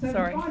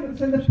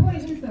the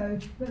point is though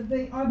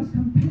that I was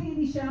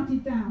completely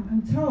shouted down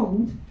and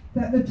told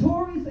that the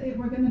Tories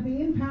were going to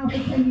be in power for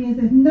 10 years.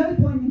 There's no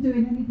point in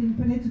doing anything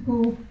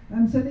political.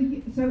 So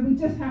we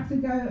just have to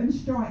go and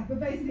strike. But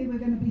basically, we're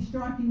going to be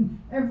striking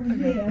every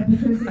year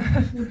because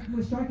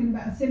we're striking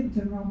about a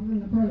symptom rather than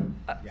the problem.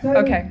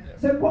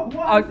 So what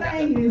I'm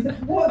saying is,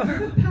 what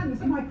do the panel?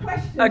 So my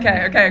question.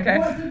 Okay.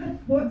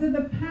 What do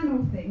the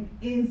panel think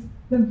is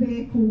the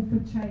vehicle for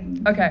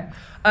change? Okay.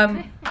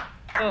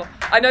 Oh,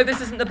 I know this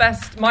isn't the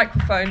best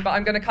microphone, but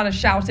I'm going to kind of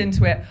shout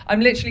into it.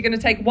 I'm literally going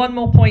to take one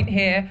more point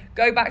here,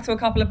 go back to a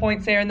couple of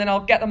points here, and then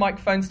I'll get the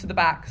microphones to the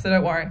back, so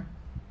don't worry.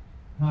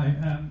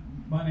 Hi,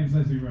 my name's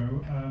Leslie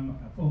Rowe,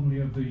 formerly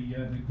of the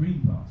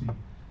Green Party,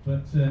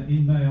 but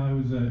in May I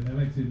was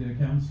elected a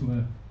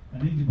councillor,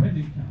 an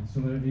independent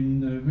councillor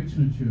in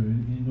Richmondshire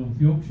in North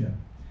Yorkshire.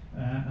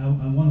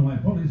 And one of my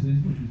policies,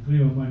 which was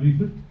clear on my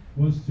leaflet,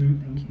 was to,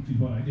 which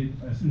is what I did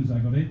as soon as I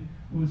got in,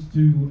 was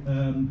to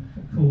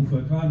call for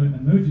a climate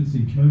emergency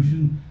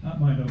motion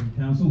at my local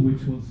council,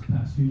 which was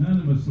passed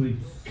unanimously.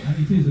 And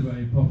it is a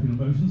very popular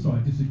motion, so I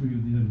disagree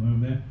with the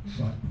gentleman there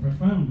quite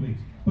profoundly.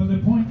 But the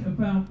point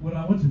about what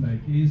I want to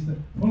make is that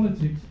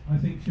politics, I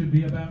think, should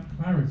be about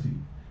clarity.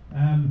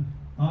 I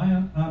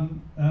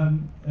am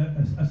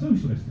a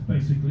socialist,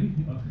 basically,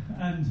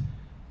 and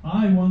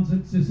I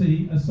wanted to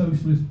see a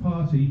socialist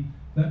party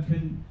that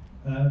can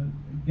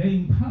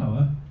gain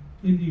power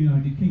in the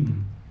United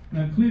Kingdom.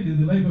 Now, clearly,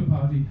 the Labour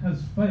Party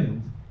has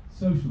failed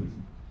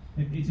socialism.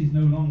 It is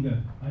no longer,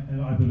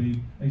 I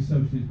believe, a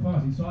socialist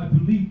party. So I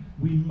believe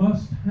we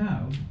must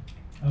have,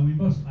 and we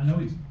must, I know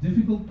it's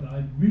difficult, but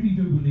I really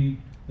do believe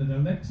that a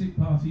Brexit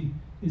party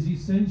is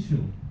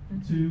essential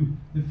to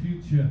the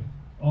future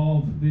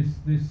of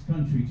this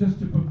country, just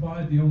to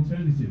provide the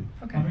alternative.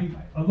 Okay. I mean,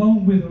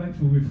 along with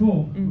electoral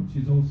reform,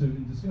 which is also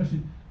in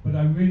discussion, but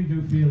I really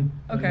do feel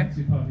that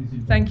Brexit Party is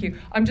important. Thank you.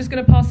 I'm just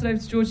going to pass it over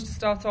to George to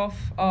start off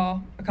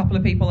a couple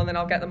of people, and then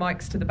I'll get the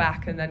mics to the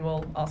back, and then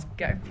we'll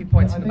get a few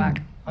points from the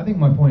back. I think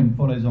my point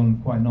follows on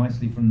quite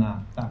nicely from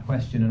that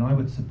question, and I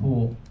would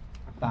support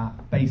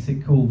that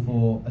basic call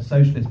for a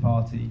socialist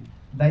party.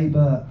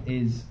 Labour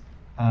is,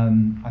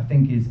 I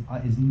think, is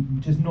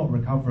just not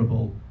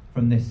recoverable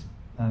from this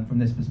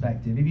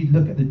perspective. If you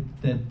look at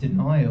the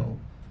denial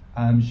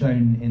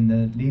shown in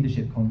the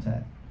leadership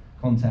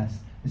contest,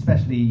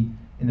 especially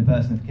in the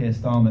person of Keir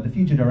Starmer, the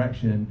future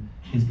direction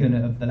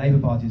of the Labour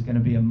Party is going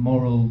to be a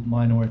moral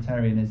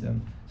minoritarianism.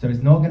 So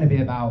it's not going to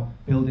be about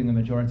building a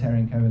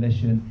majoritarian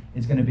coalition.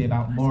 It's going to be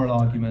about moral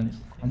arguments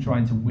and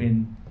trying to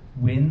win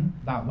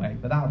that way.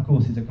 But that, of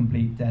course, is a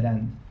complete dead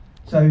end.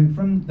 So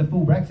from the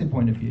full Brexit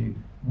point of view,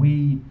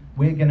 we're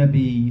going to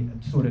be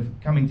sort of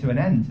coming to an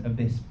end of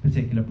this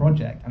particular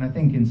project. And I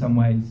think in some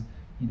ways,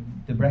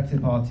 the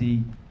Brexit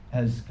Party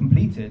has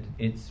completed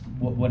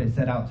what it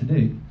set out to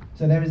do.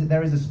 So there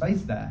is a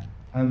space there.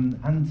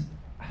 And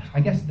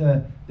I guess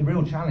the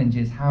real challenge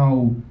is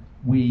how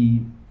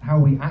we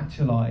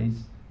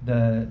actualise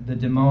the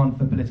demand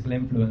for political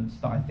influence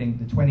that I think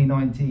the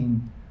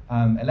 2019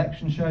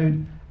 election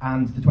showed,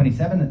 and the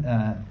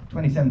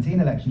 2017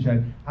 election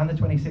showed, and the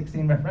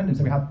 2016 referendum.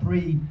 So we had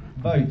 3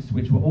 votes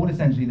which were all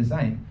essentially the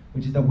same,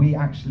 which is that we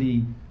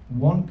actually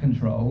want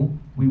control,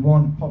 we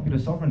want popular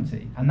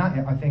sovereignty, and that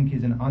I think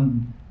is an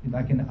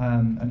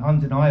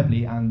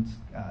undeniably and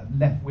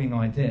left-wing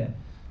idea.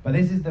 But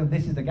this is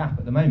the gap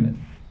at the moment,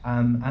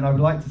 and I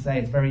would like to say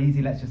it's very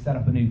easy. Let's just set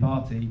up a new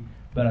party,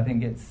 but I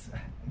think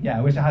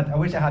I wish I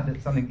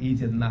had something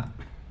easier than that.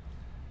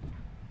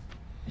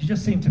 You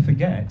just seem to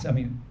forget. I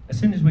mean, as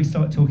soon as we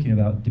start talking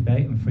about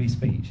debate and free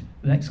speech,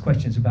 the next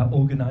question is about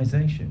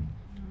organisation.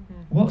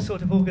 What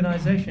sort of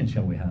organisation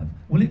shall we have?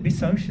 Will it be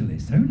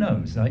socialist? Who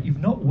knows? You've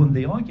not won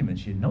the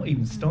arguments. You've not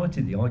even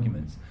started the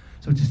arguments.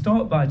 So to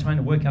start by trying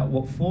to work out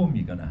what form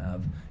you're going to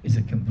have is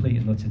a complete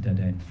and utter dead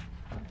end.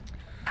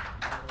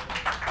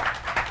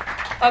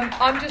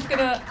 I'm just going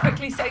to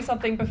quickly say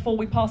something before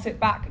we pass it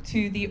back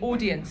to the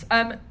audience.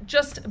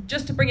 Just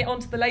to bring it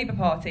onto the Labour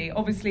Party,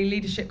 obviously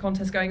leadership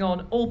contest going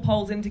on. All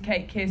polls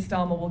indicate Keir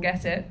Starmer will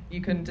get it.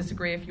 You can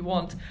disagree if you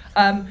want.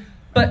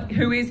 But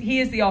he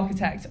is the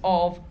architect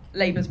of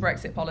Labour's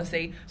Brexit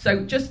policy.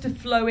 So just to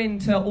flow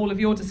into all of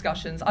your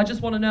discussions, I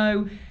just want to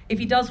know, if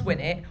he does win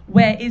it,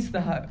 where is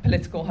the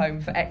political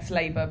home for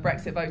ex-Labour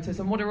Brexit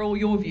voters, and what are all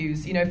your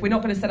views? You know, if we're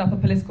not going to set up a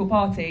political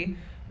party,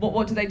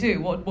 what do they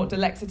do? What do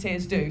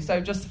Lexiteers do? So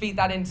just feed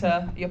that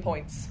into your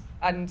points.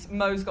 And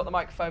Mo's got the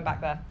microphone back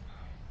there.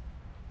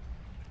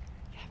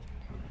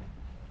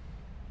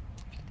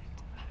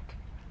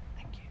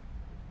 Thank you.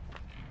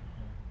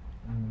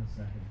 Hang on a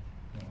second.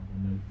 Got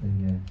a note thing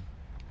here.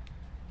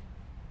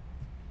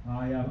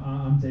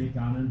 I'm Dave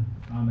Gannon.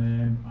 I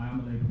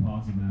am a Labour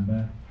Party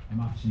member. I'm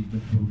actually the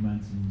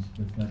Co-Mention's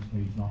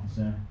Education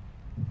Officer,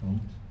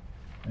 defunct.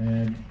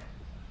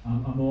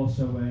 I'm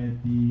also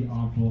the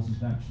Armed Forces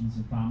Veterans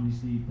and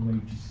Families Lead for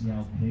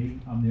UKleft.EU.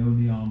 I'm the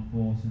only Armed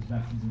Forces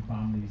Veterans and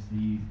Families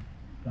Lead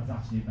that's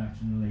actually a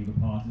veteran in the Labour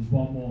Party. There's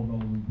one more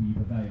role in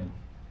Weaver Vale,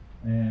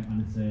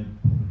 and it's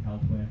public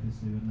health workers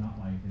doing that.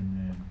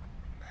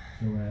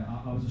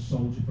 I was a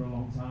soldier for a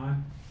long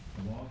time.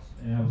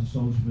 I was a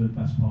soldier for the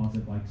best part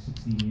of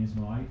 16 years of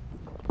my life.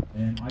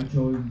 I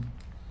joined.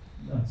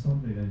 That's not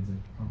really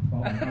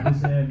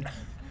anything.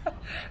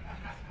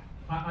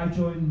 I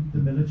joined the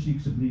military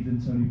because I believed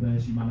in Tony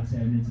Blair's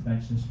humanitarian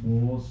interventionist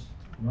wars.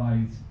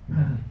 Right,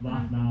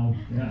 laugh now.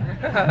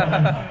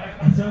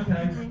 Yeah, it's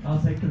okay.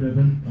 I'll take the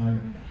ribbon.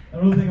 Right.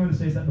 Another thing I want to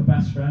say is that my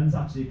best friend's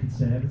actually a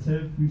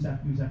conservative who's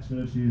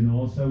ex-military and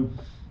all. So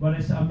when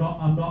I'm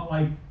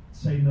not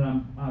saying that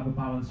I have a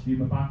balanced view.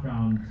 My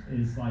background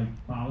is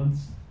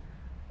balanced.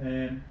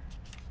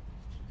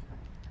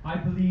 I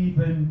believe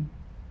in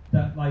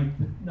that.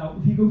 Now,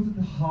 if you go to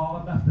the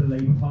hard left of the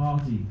Labour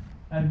Party,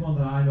 everyone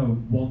that I know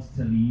wants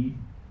to leave.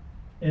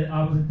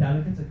 I was a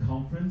delegate at a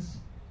conference,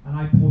 and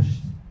I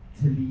pushed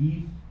to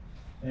leave.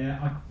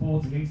 I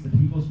fought against the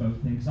People's Vote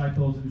thing because I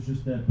thought it was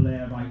just a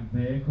Blairite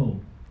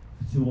vehicle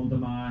to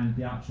undermine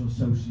the actual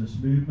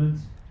socialist movement.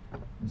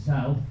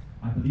 Myself,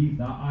 I believe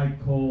that. I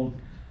called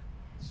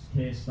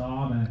Keir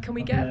Starmer. Can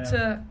we get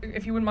to,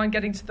 if you wouldn't mind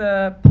getting to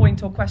the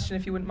point or question,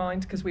 if you wouldn't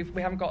mind, because we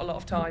haven't got a lot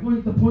of time.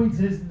 The point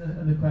is,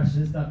 and the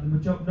question is that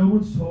no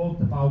one's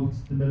talked about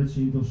the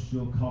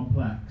military-industrial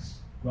complex,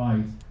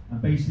 right,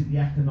 and basically the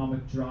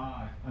economic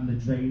drive and the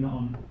drain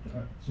on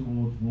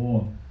towards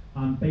war,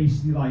 and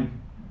basically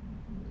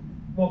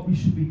what we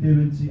should be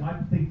doing. I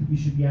think that we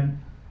should be.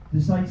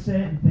 There's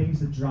certain things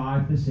that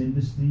drive this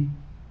industry.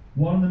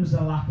 One of them is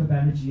a lack of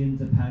energy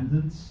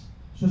independence.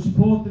 So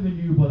support the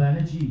renewable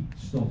energy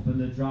stuff and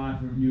the drive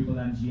for renewable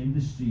energy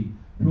industry,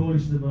 purely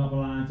so that we're not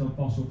reliant on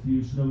fossil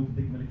fuels, so no one can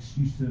think of an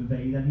excuse to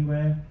invade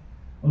anywhere.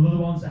 Another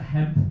one's a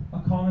hemp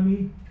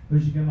economy,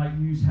 because you can like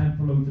use hemp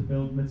for loads of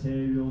building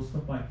materials,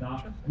 stuff like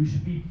that. We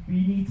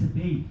need to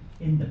be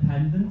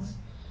independent,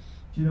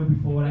 do you know,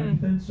 before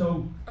anything.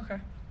 So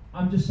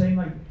I'm just saying,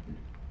 like,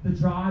 the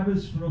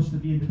drivers for us to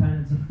be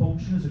independent, to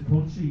function as a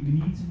country, we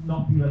need to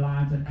not be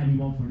reliant on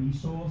anyone for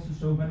resources.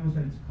 So if anyone's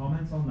going to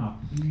comment on that,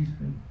 please.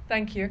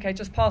 Thank you. Okay,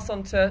 just pass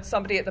on to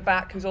somebody at the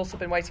back who's also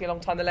been waiting a long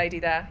time. The lady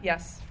there.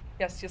 Yes,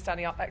 you're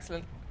standing up.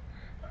 Excellent.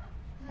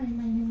 Hi,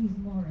 my name is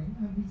Maureen.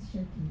 I'm with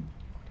Shetty.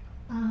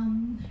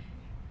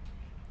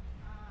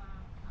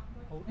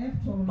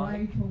 Left or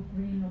right or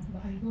green or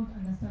blue, I don't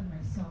understand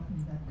myself in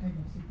that kind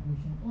of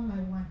situation. All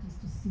I want is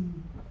to see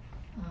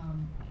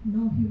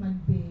no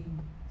human being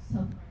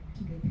suffering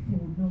to get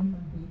food, no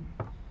human being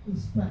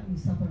is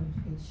suffering to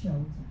get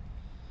shelter.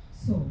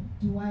 So,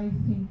 do I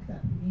think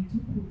that we need to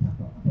put up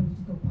a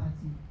political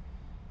party?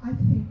 I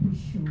think we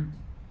should.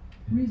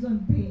 Reason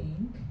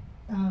being,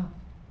 when I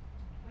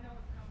was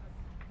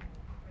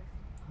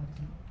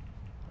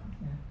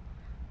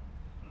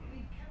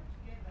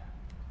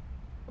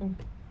we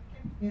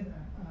came together.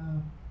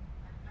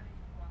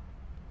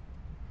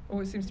 Oh,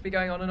 it seems to be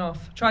going on and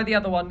off. Try the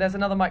other one. There's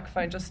another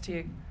microphone just to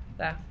you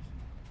there.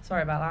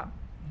 Sorry about that.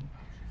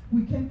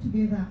 We came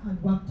together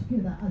and worked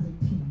together as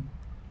a team.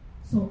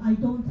 So I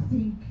don't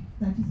think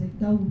that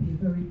would be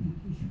a very big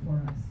issue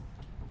for us.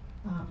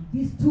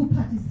 This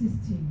two-party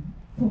system,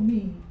 for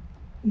me,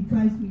 it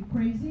drives me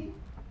crazy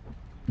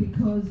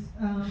because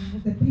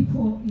the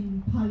people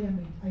in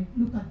Parliament, I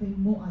look at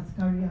them more as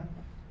career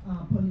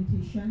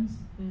politicians,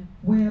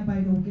 whereby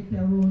they'll get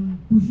their own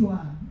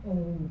bourgeois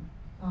or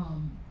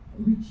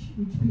rich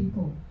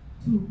people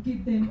to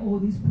give them all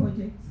these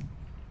projects,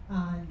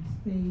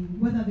 and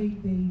whether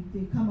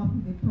they come up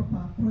with a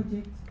proper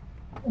project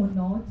or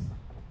not,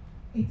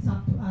 it's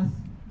up to us,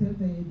 the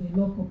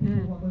local people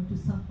who are going to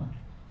suffer.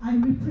 I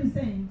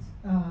represent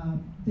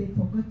the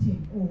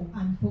forgotten or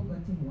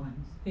unforgotten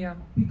ones. Yeah.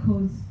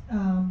 Because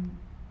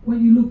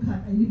when you look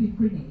at, I live in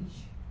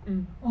Greenwich,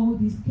 all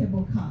these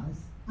cable cars,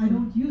 I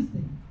don't use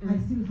them. I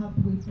still have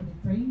to wait for the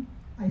train.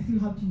 I still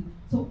have to.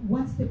 So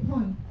what's the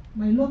point?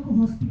 My local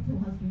hospital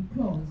has been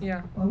closed.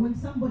 Yeah. But when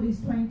somebody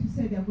is trying to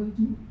say they're going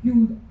to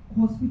build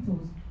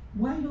hospitals,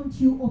 why don't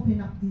you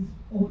open up these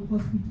old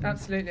hospitals?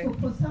 Absolutely. So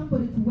for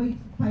somebody to wait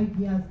 5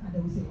 years and they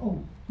will say,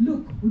 oh,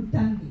 look, we've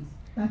done this.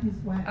 That is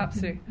why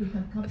absolutely. We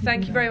can come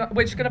Thank you very much.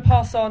 We're just going to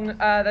pass on.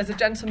 There's a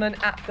gentleman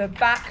at the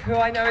back who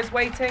I know is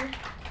waiting.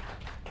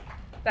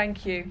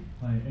 Thank you.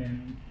 Hi.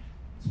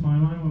 To my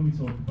mind, when we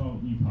talk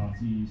about new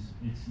parties,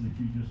 it's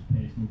literally just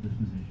personal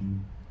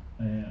disposition.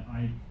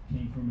 I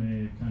came from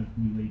a kind of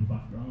blue Labour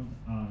background,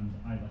 and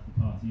I left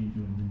the party and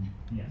joined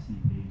the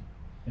SDP.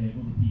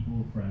 Other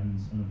people,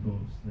 friends, and of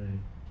course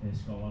the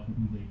scholar from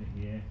blue Labour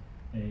here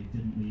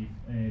didn't leave.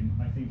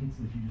 I think it's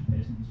literally just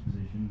personal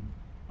disposition.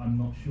 I'm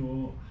not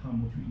sure how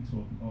much we can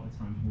talk about a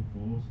tangible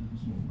force as a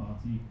small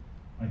party.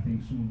 I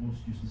think some of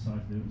us just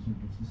decide to do it and some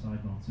of us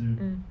decide not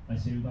to. I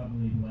say that the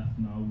Labour left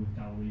now with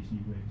Galloway's New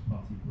Workers'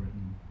 Party of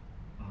Britain,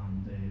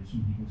 and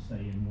some people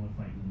stay in and want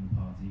to fight within the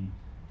party.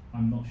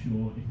 I'm not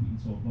sure if we can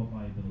talk about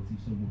viability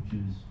so much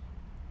as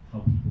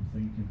how people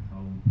think and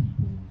how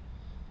people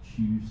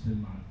choose to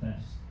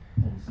manifest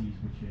policies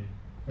which are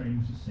very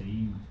much the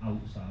same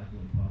outside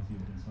the Labour Party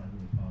or inside the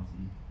Labour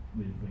Party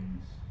with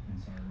wings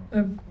inside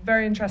Rochdale.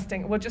 Very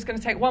interesting. We're just going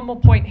to take one more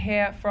point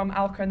here from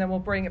Alka and then we'll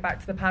bring it back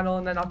to the panel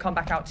and then I'll come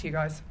back out to you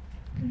guys.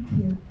 Thank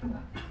you.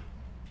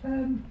 I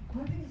think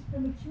it's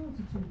premature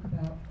to talk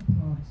about a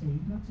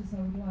party, much as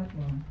I would like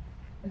one.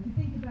 If you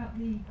think about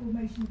the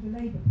formation of the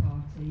Labour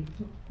Party, it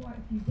took quite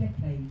a few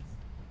decades,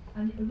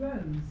 and it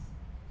arose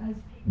as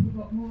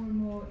people got more and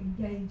more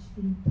engaged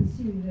in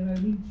pursuing their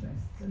own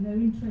interests, and their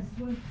interests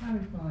weren't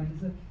clarified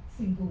as a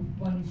single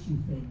one-issue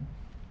thing.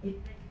 It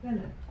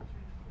developed.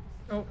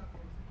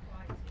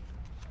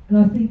 And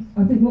I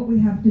think what we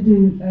have to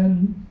do,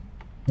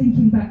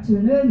 thinking back to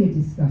an earlier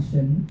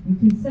discussion, you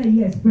can say,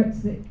 yes,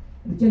 Brexit,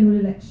 the general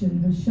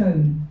election has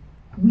shown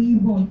we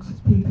want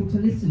people to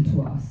listen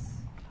to us.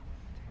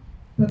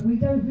 But we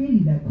don't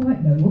really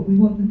quite know what we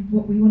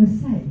want to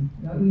say.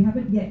 Right? We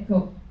haven't yet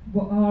got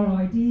what our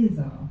ideas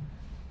are.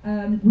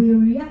 We are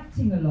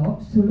reacting a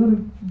lot to a lot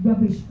of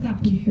rubbish,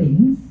 crappy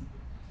things,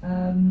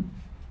 and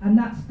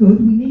that's good.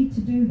 We need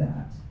to do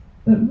that.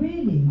 But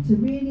really, to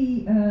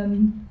be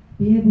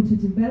able to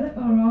develop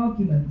our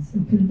arguments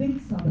and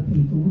convince other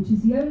people, which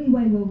is the only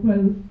way we'll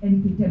grow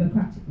anything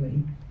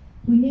democratically,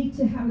 we need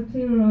to have a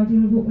clearer idea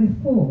of what we're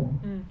for.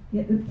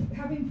 Yet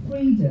having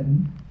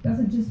freedom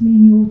doesn't just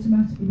mean you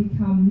automatically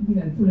become,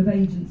 full of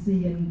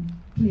agency and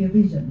clear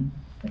vision.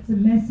 It's a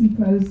messy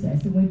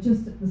process, and we're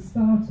just at the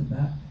start of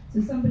that. So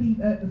somebody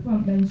at the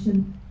front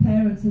mentioned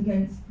parents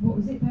against,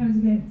 Parents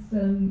against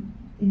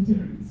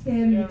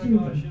scaring the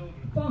children.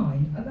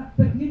 Fine,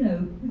 but we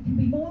can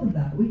be more than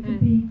that. We could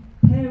be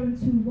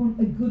parents who want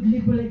a good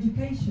liberal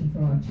education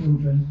for our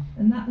children,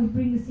 and that would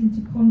bring us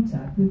into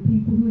contact with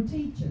people who are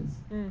teachers,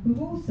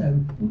 who also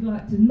would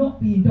like to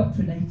not be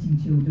indoctrinating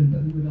children,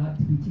 but who would like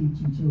to be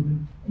teaching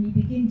children, and you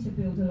begin to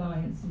build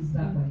alliances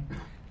that way.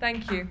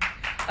 Thank you.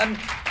 I'm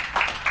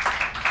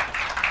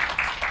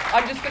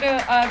just going to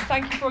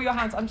thank you for all your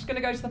hands. I'm just going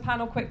to go to the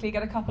panel quickly,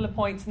 get a couple of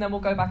points, and then we'll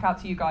go back out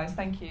to you guys.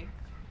 Thank you.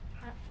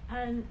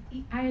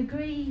 I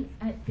agree.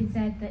 It's been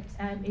said that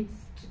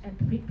it's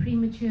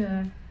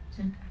premature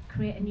to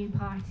create a new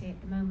party at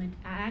the moment.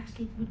 I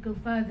actually would go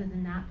further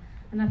than that,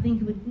 and I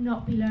think it would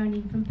not be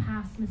learning from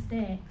past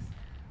mistakes.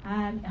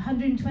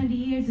 120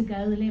 years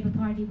ago, the Labour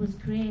Party was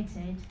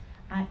created.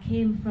 It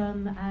came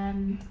from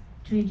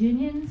trade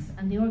unions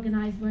and the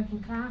organised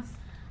working class.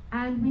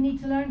 And we need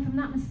to learn from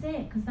that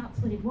mistake, because that's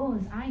what it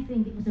was. I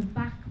think it was a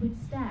backward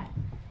step.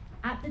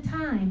 At the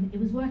time, it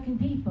was working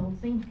people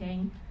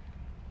thinking,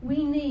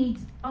 we need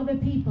other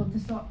people to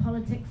sort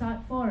politics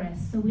out for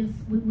us, so we'll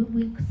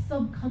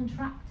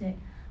subcontract it.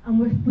 And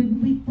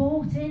we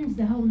bought into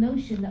the whole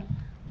notion that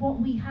what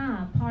we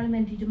have,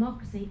 parliamentary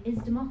democracy, is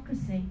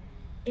democracy.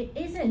 It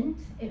isn't.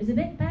 It was a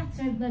bit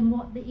better than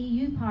what the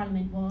EU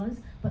Parliament was,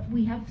 but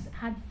we have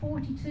had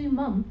 42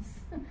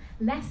 months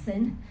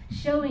lesson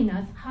showing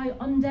us how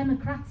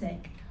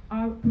undemocratic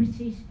our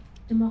British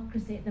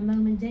democracy at the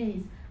moment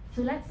is.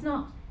 So let's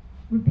not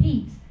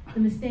repeat the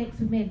mistakes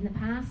we've made in the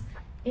past.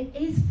 It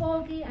is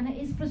foggy and it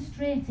is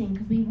frustrating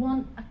because we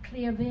want a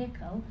clear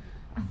vehicle.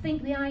 I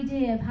think the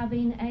idea of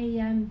having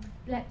a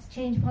let's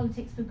change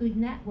politics for good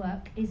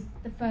network is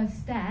the first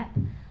step.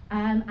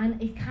 And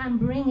it can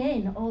bring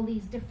in all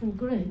these different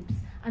groups,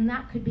 and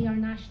that could be our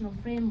national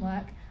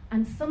framework,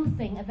 and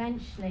something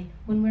eventually,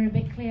 when we're a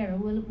bit clearer,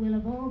 will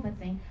evolve, I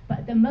think. But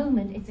at the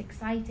moment, it's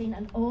exciting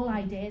and all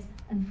ideas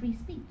and free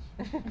speech.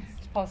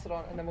 Just pass it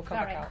on, and then we'll come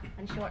back out.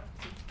 And short.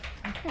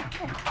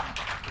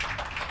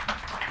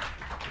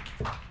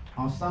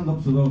 I'll stand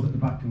up to those at the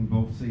back and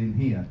both see and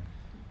hear.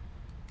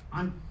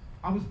 I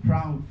was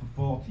proud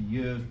for 40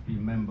 years to be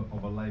a member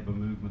of a labour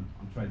movement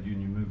and trade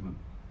union movement.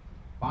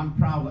 But I'm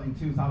proud that in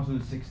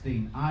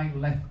 2016 I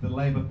left the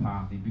Labour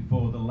Party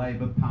before the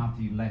Labour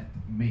Party left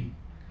me,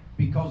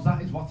 because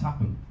that is what's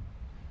happened.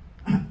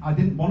 I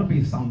didn't want to be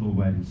a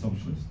sandal-wearing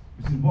socialist,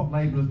 which is what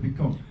Labour has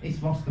become.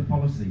 It's lost the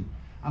policy.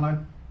 And I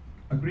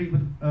agree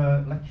with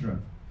lecturer,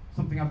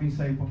 something I've been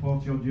saying for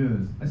 40-odd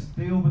years. Let's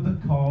deal with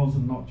the cause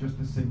and not just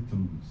the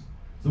symptoms.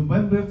 So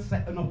when we're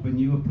setting up a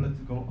new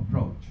political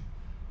approach,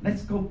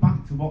 let's go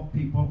back to what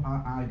people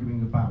are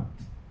arguing about.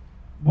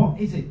 What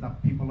is it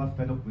that people are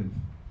fed up with?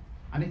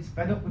 And it's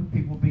fed up with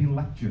people being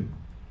lectured,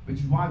 which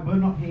is why we're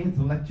not here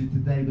to lecture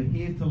today. We're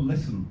here to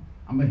listen,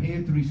 and we're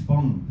here to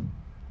respond.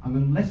 And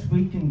unless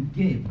we can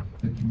give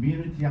the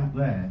community out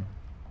there,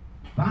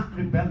 that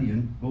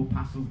rebellion will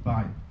pass us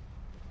by.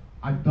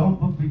 I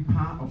don't want to be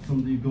part of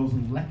somebody who goes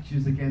and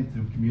lectures again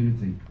to the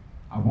community.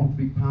 I want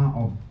to be part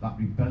of that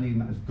rebellion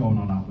that has gone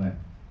on out there.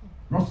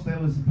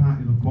 Rochdale is a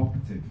party of a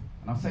cooperative.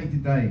 And I say to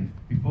Dave,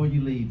 before you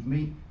leave,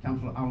 meet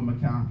Councillor Alan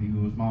McCarthy,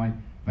 who was my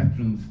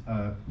Veterans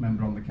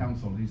member on the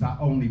council. He's our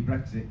only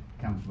Brexit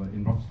councillor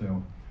in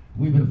Rochdale.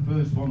 We were the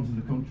first ones in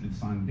the country to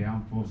sign the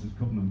Armed Forces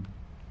Covenant,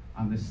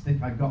 and the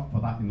stick I got for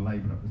that in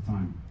Labour at the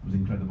time was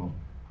incredible.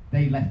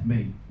 They left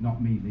me,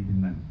 not me leaving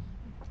them.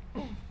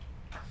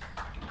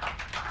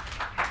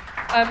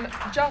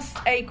 Just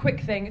a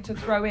quick thing to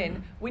throw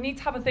in. We need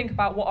to have a think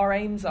about what our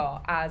aims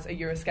are as a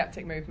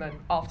Eurosceptic movement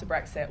after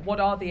Brexit. What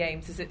are the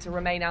aims? Is it to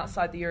remain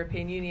outside the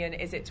European Union?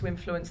 Is it to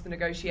influence the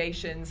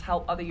negotiations,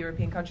 help other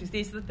European countries?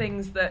 These are the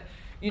things that,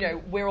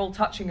 we're all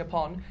touching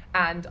upon,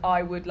 and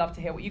I would love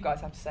to hear what you guys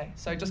have to say.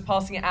 So just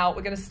passing it out.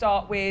 We're going to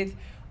start with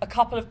a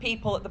couple of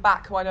people at the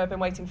back who I know have been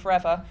waiting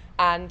forever,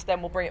 and then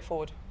we'll bring it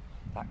forward.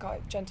 That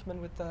guy, gentleman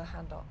with the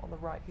hand up on the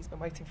right, he's been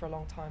waiting for a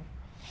long time.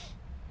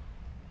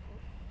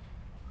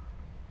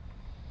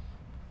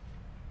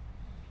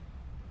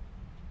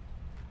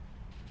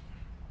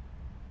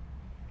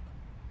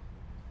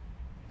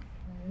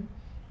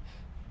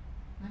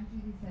 I'm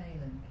Judy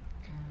Salient, and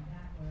I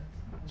work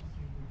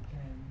closely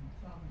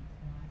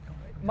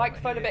with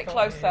Microphone a bit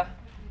closer.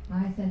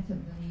 I set up the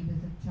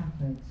Leaders of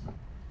Trafford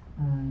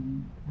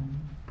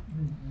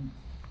movement,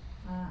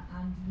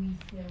 and we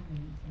still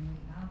meet, and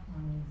our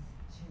plan is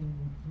to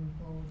move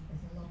forward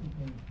as a lobby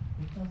group,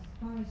 because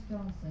Boris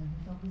Johnson,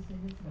 who's obviously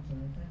listened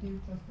to us, I do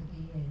trust that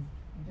he is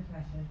under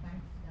pressure,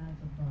 thanks to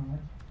Nigel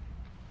Farage,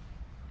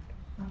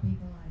 and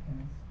people like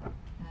us.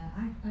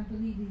 I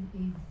believe he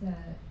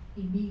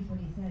means what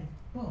he says,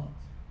 but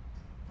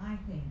I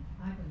believe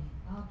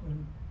our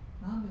group,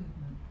 our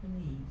movement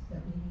believes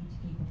that we need to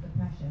keep up the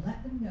pressure.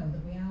 Let them know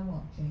that we are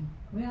watching,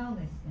 we are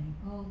listening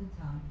all the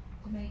time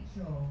to make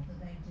sure that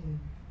they do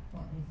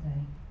what they say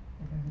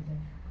they're going to do.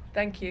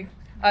 Thank you.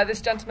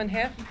 This gentleman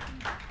here.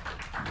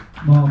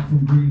 Mark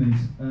from Greenleaf.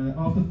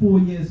 After 4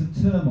 years of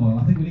turmoil,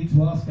 I think we need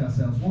to ask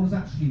ourselves what has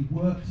actually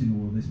worked in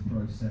all of this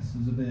process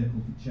as a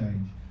vehicle for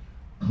change.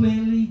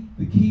 Clearly,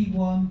 the key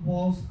one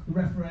was the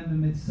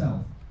referendum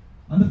itself.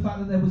 And the fact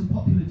that there was a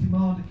popular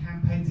demand, a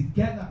campaign to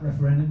get that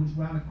referendum, which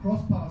ran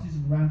across parties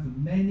and ran for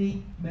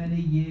many,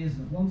 many years,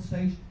 and at one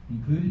stage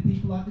included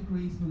people like the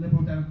Greens and the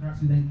Liberal Democrats,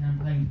 who then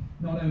campaigned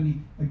not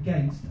only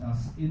against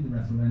us in the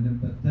referendum,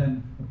 but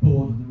then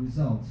abhorred the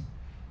results.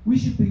 We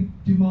should be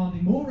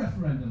demanding more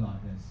referenda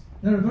like this.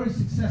 They're a very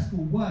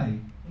successful way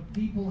of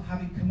people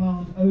having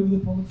command over the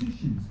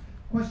politicians.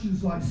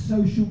 Questions like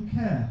social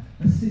care,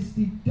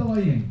 assisted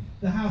dying,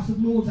 the House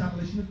of Lords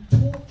abolition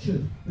have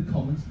tortured the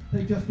Commons.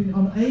 They've just been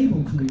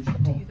unable to reach a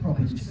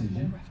proper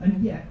decision,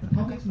 and yet the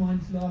public's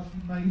mind is largely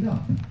made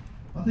up.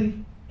 I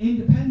think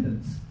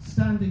independents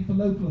standing for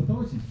local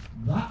authorities,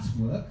 that's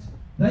worked.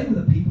 They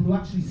were the people who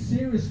actually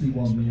seriously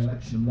won the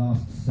election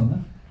last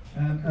summer,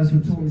 as the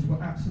Tories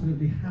were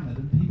absolutely hammered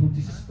and people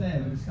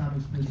despaired of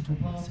established political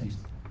parties.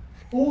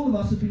 All of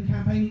us have been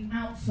campaigning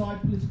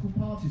outside political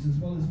parties as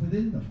well as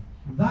within them.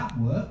 That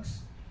works.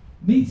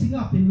 Meeting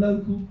up in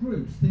local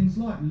groups, things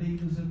like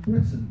Leaders of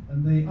Britain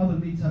and the other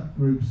meet-up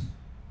groups,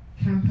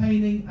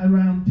 campaigning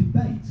around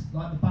debate,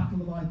 like the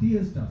Battle of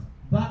Ideas does.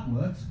 That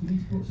works. We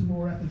need to put some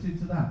more effort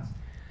into that.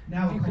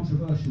 Now a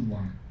controversial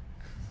one.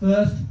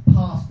 First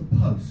past the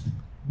post.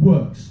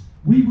 Works.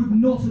 We would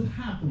not have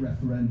had the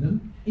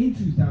referendum in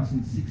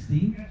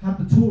 2016 had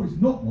the Tories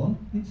not won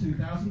in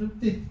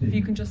 2015. If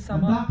you can just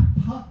sum and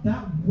up.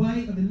 That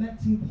way of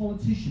electing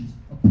politicians,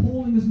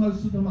 appalling as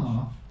most of them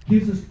are,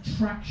 gives us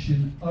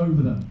traction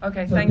over them.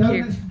 Okay, so thank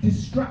you. Let's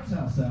distract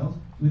ourselves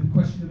with the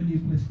question of a new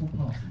political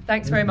party.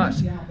 Thanks very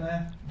much. Out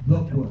there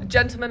that works.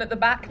 Gentleman at the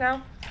back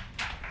now.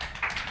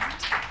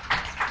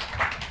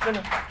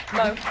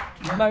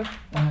 Mo.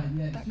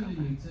 Yeah, Julie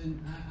Newton.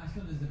 I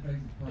stood as a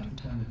Brexit Party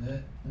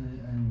candidate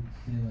in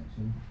the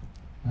election,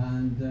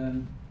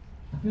 and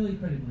I feel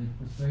incredibly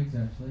frustrated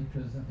actually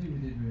because I think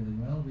we did really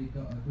well. We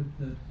got a good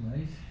third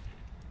place.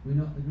 We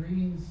knocked the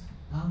Greens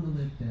and the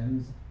Lib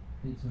Dems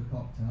into a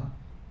cocktail,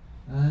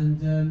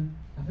 and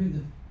I think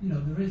that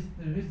there is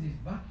this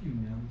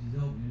vacuum now which is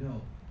opening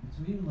up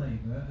between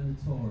Labour and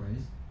the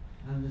Tories,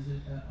 and there's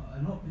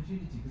an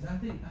opportunity because I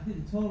think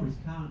the Tories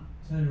can't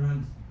turn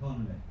around this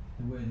economy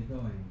the way they're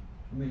going.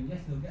 I mean,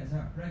 yes, they'll get us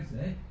out of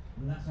Brexit,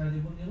 and that's how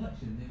they won the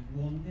election. They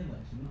won the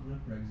election not on a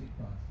Brexit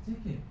Party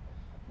ticket.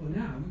 But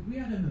now we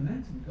had a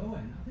momentum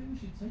going. I think we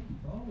should take it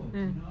forward. I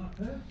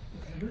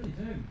really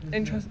do.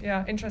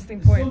 Interesting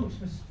there's point. So much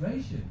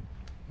frustration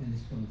in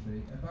this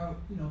country about,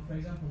 for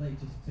example,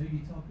 HS2. We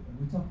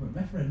talk about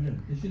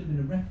referendum. There should have been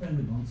a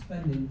referendum on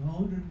spending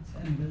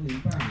 £110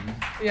 million on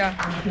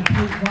a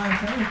complete right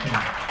everything.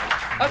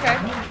 Okay.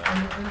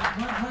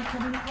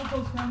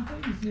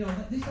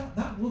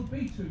 That would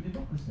be true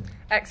democracy.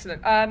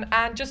 Excellent.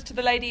 And just to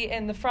the lady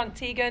in the front,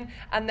 Tegan,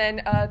 and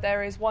then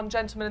there is one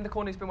gentleman in the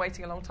corner who's been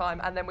waiting a long time,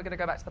 and then we're going to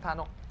go back to the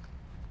panel.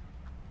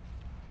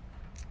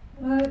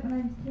 Hello, my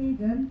name's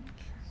Tegan.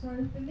 So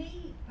for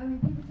me,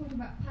 people talk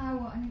about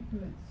power and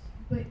influence,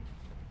 but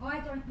I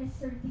don't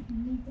necessarily think you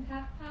need to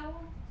have power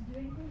to do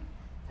anything,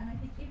 and I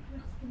think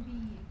influence can be,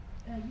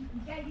 you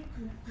can gain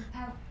influence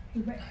without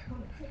direct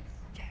politics.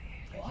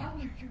 What I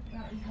want to talk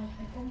about is like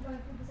an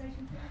ongoing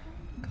conversation talk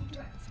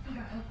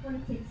about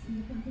politics and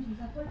the politicians.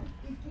 Like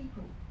politics is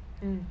people.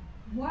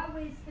 Why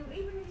we're still,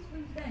 even in this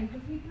room today, the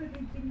people who have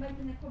been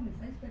making their comments,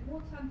 they spent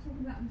more time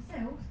talking about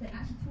themselves than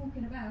actually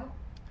talking about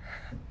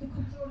the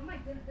comments they want to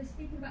make. They're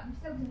speaking about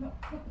themselves and not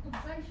the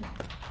conversation.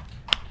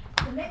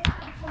 So let's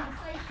have a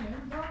conversation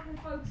rather than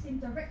focusing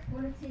direct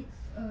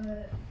politics.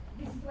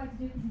 This is the way to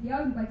do it, this is the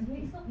only way to do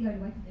it. It's not the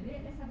only way to do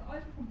it. Let's have an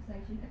open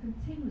conversation, a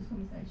continuous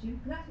conversation,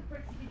 because that's what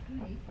Brexit did for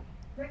me.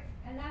 Brexit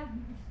allowed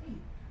you to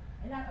speak.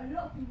 Allowed a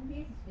lot of people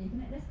here to speak,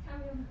 and let's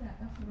carry on with that.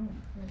 That's what I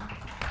want.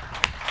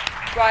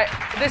 Right,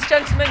 this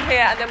gentleman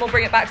here, and then we'll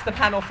bring it back to the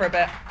panel for a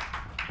bit.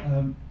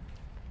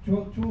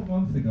 12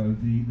 months ago,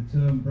 the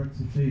term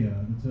Brexiteer,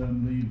 the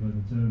term Leaver,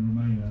 the term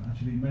Remainer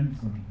actually meant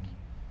something.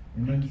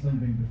 It meant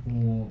something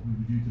before we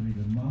were due to leave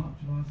in March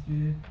last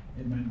year,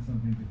 it meant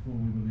something before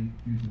we were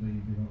due to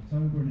leave in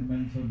October, and it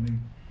meant something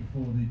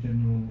before the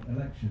general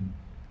election.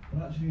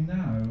 But actually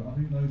now, I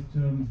think those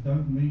terms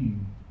don't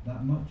mean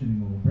that much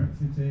anymore.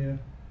 Brexiteer,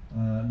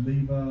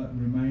 Leaver,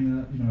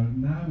 Remainer,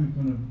 now we've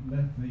kind of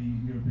left the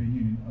European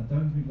Union, I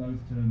don't think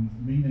those terms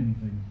mean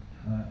anything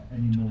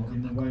anymore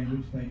in the way in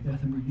which they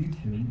definitely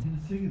used to. And you can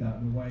see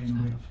that the way in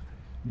which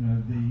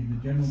the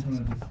general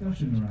kind of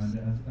discussion around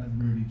it has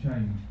really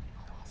changed.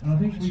 And I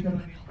think we've got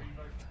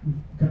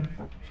to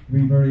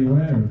be very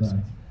aware of that.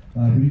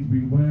 We need to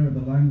be aware of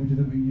the language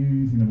that we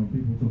use. When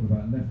people talk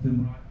about left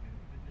and right,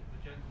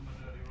 the gentleman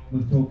earlier on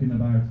was talking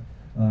about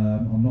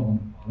I'm not on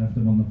left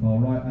and on the far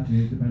right.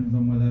 Actually, it depends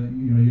on whether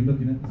you're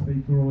looking at the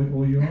speaker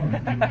or you are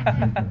looking at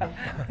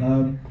the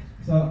speaker.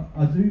 So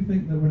I do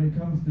think that when it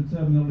comes to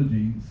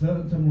terminology,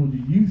 certain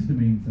terminology used to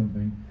mean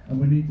something, and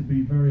we need to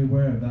be very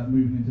aware of that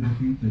moving into the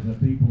future,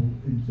 that people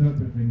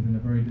interpret things in a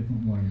very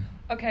different way.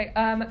 Okay,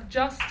 I'm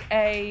just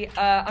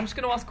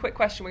going to ask a quick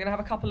question. We're going to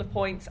have a couple of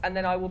points, and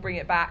then I will bring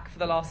it back for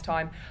the last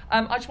time.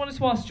 I just wanted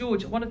to ask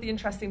George, one of the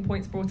interesting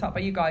points brought up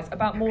by you guys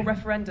about more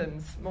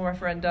referendums, more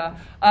referenda.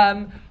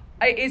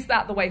 Is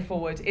that the way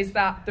forward? Is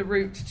that the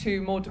route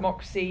to more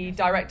democracy,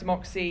 direct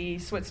democracy,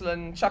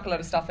 Switzerland, chuck a load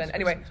of stuff in?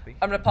 Anyway,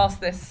 I'm going to pass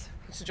this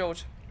to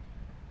George.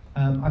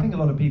 I think a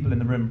lot of people in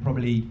the room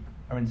probably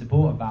are in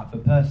support of that,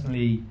 but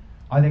personally,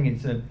 I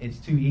think it's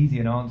too easy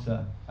an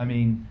answer. I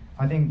mean,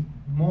 I think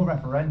more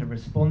referenda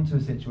respond to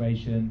a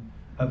situation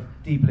of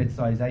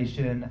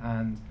depoliticisation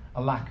and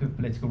a lack of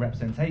political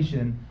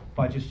representation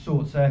by just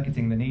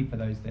short-circuiting the need for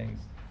those things.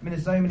 I mean,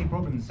 there's so many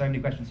problems, so many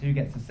questions. Who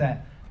gets to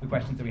set the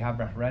questions that we have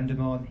referenda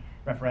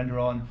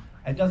on?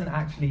 It doesn't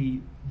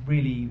actually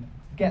really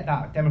get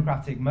that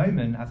democratic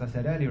moment, as I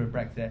said earlier, of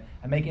Brexit,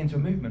 and make it into a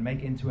movement, make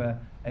it into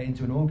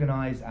an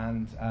organised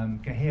and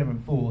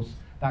coherent force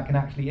that can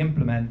actually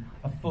implement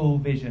a full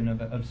vision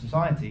of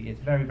society.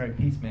 It's very, very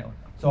piecemeal.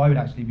 So I would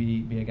actually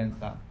be against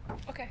that.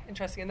 Okay,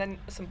 interesting. And then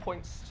some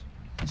points.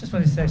 I just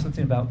want to say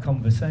something about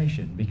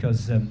conversation,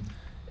 because in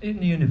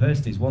the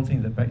universities, one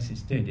thing that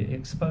Brexit did, it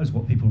exposed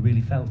what people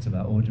really felt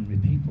about ordinary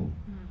people.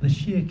 The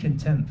sheer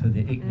contempt for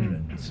the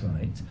ignorance,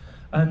 right?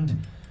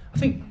 And I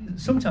think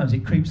sometimes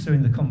it creeps through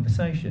in the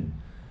conversation,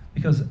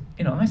 because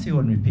I see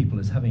ordinary people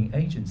as having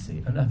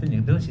agency and having the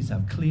ability to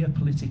have clear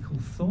political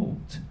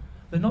thought.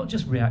 They're not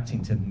just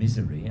reacting to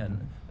misery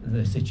and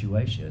the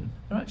situation,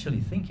 they're actually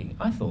thinking.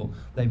 I thought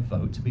they'd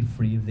vote to be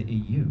free of the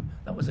EU.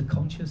 That was a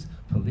conscious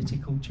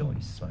political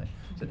choice, right?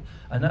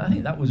 And I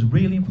think that was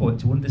really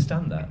important to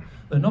understand that.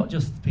 They're not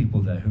just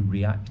people there who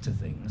react to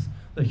things,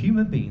 they're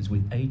human beings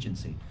with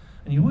agency.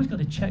 And you've always got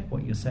to check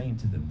what you're saying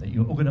to them, that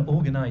you're going to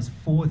organise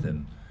for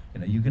them.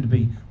 You're going to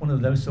be one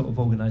of those sort of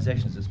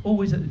organisations that's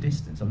always at a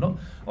distance. I'm not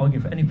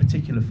arguing for any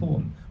particular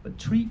form, but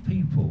treat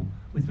people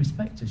with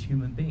respect as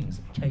human beings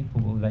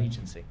capable of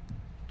agency.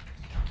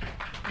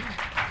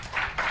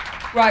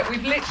 Right,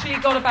 we've literally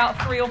got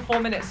about 3 or 4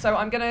 minutes, so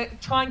I'm going to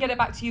try and get it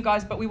back to you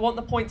guys, but we want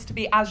the points to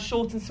be as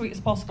short and sweet as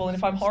possible, and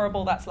if I'm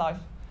horrible, that's life.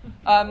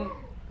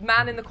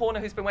 Man in the corner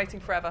who's been waiting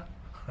forever.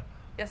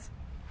 Yes?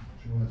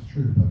 I'm sure that's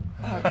true,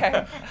 but...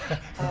 Okay.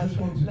 I just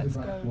wanted to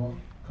back what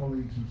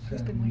colleagues have said.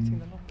 Who's been waiting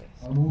the longest?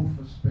 I'm all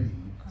for speed,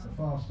 the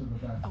faster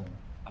the better.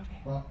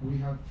 But we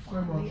have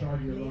so much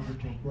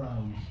ideological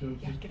ground still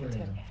to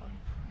clear.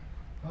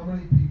 How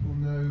many people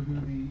know who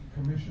the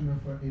Commissioner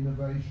for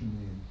Innovation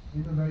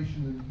is?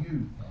 Innovation and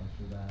Youth, I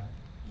should add,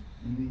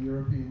 in the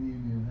European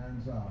Union,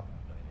 hands up.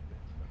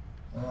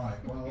 All right,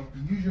 well,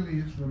 usually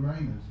it's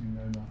Remainers who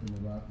know nothing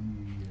about the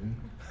EU,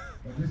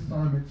 but this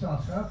time it's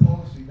us. Our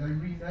policy, they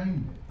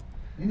renamed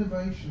it.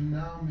 Innovation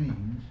now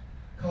means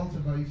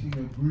cultivating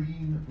a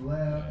green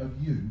layer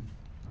of youth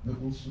that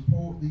will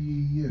support the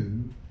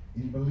EU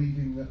in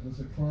believing that there's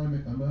a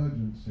climate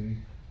emergency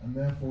and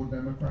therefore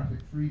democratic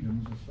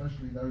freedoms,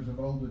 especially those of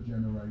older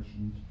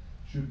generations,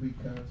 should be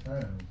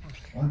curtailed.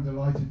 I'm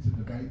delighted to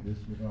debate this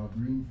with our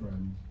Green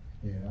friends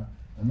here,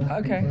 and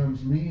that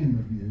confirms me in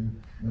the view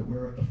that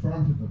we're at the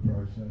front of the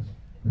process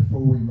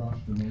before we rush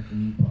to make a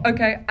new parliament.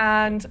 Okay,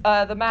 and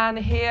the man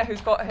here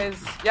who's got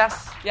his...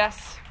 Yes.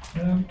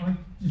 I'd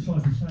just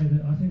like to say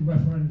that I think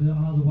referenda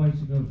are the way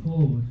to go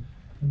forward,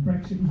 and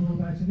Brexit was all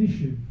about an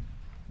issue.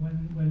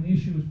 When the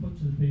issue was put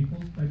to the people,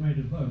 they made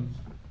a vote,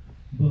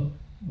 but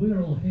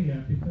we're all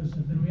here because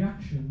of the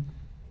reaction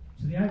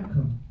to the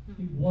outcome.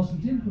 It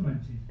wasn't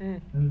implemented,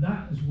 and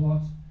that is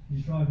what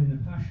is driving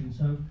the passion.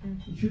 So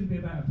it shouldn't be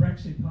about a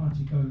Brexit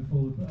party going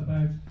forward, but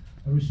about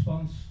a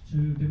response to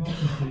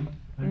democracy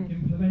and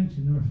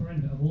implementing the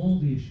referenda of all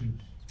the issues.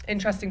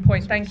 Interesting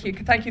point. Thank you.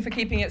 Thank you for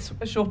keeping it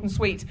short and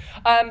sweet.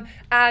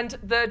 And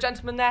the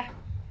gentleman there.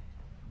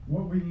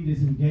 What we need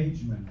is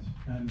engagement,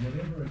 and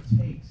whatever it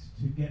takes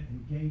to get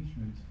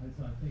engagement is,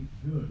 I think,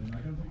 good. And I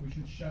don't think we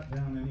should shut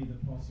down any of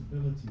the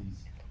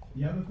possibilities.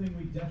 The other thing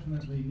we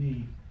definitely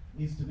need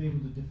is to be able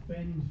to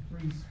defend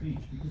free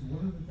speech, because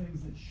one of the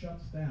things that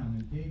shuts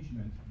down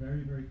engagement very,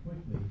 very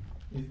quickly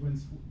is when,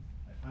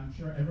 I'm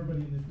sure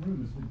everybody in this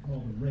room has been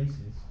called a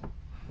racist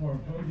for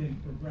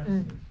voting for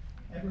Brexit.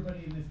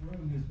 Everybody in this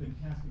room has been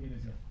castigated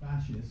as a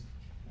fascist.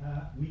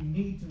 We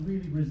need to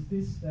really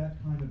resist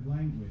that kind of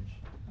language.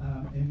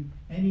 And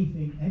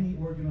any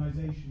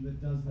organisation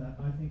that does that,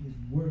 I think, is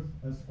worth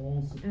us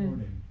all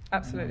supporting.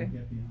 Absolutely.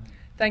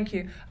 Thank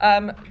you.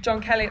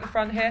 John Kelly at the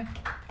front here.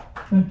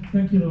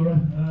 Thank you, Laura.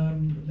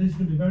 This is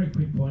going to be a very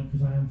quick point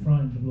because I am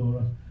frightened of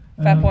Laura.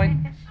 Fair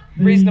point.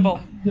 Reasonable.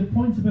 The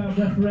point about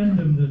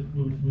referendum that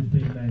was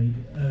being made,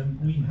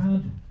 we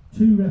had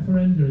 2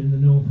 referenda in the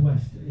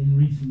Northwest in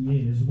recent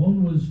years.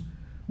 One was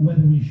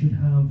whether we should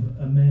have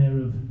a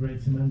mayor of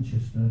Greater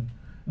Manchester,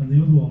 and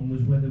the other one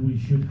was whether we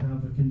should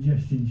have a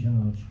congestion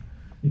charge.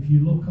 If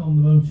you look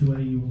on the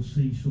motorway, you will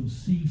see some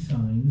C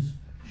signs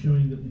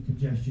showing that the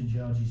congestion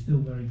charge is still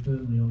very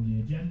firmly on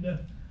the agenda,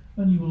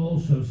 and you will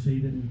also see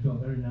that we've got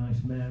a very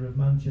nice mayor of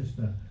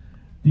Manchester.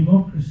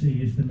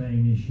 Democracy is the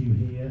main issue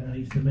here, and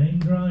it's the main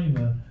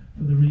driver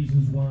for the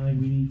reasons why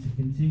we need to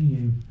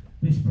continue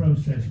this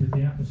process with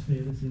the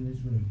atmosphere that's in this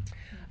room.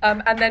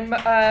 And then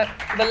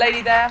the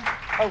lady there.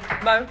 Oh,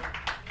 Mo.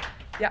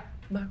 Yeah,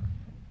 Mo.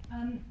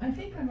 I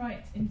think I'm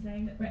right in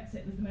saying that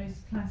Brexit was the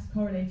most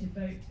class-correlated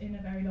vote in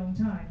a very long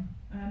time.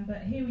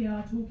 But here we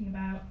are talking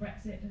about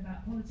Brexit and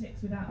about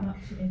politics without much,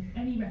 if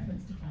any,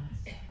 reference to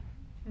class.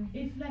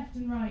 If left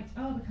and right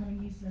are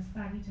becoming useless,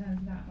 baggy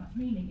terms without much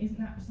meaning, isn't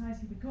that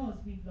precisely because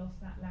we've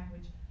lost that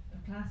language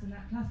of class and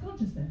that class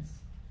consciousness?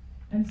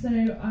 And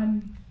so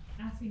I'm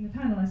asking the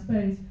panel, I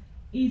suppose,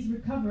 is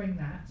recovering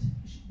that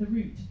the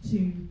route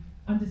to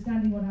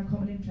understanding what our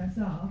common interests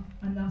are,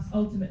 and thus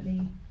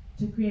ultimately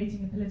to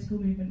creating a political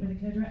movement with a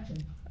clear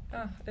direction.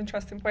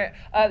 Interesting point.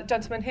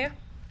 Gentleman here.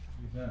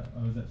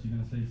 I was actually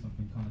going to say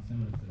something kind of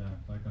similar to that.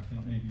 Like, I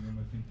think maybe when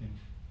we're thinking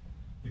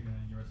bigger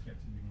than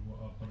Eurosceptic movement,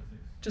 what are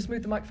politics? Just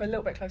move the microphone a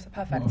little bit closer.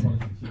 Perfect. What are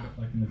politics look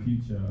like in the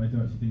future? I do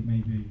actually think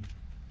maybe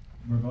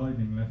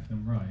reviving left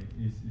and right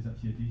is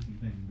actually a decent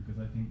thing, because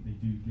I think they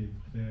do give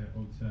clear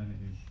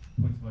alternative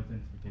points of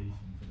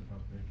identification for the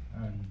public.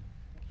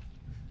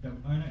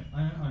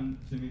 And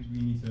so maybe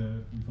we need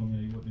to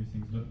reformulate what those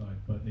things look like,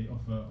 but they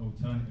offer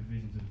alternative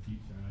visions of the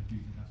future, and I do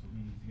think that's what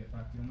we need to get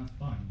back to, and that's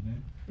fine, you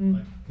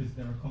know? Because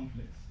there are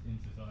conflicts in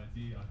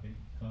society, I think,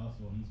 class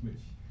ones,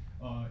 which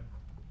are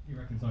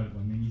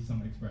irreconcilable, and they need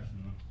some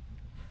expression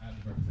at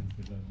the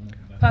representative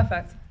level.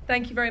 Perfect.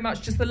 Thank you very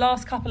much. Just the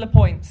last couple of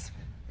points.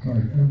 Hi.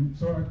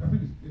 So I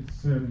think it's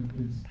clear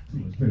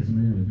to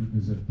me that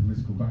there's a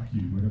political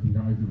vacuum. I don't think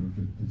either of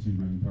the two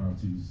main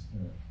parties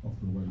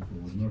offer a way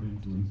forward. I'm not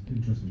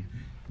interested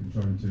in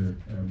trying to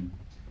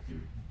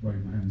wave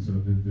my hands so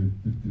that the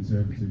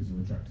Conservatives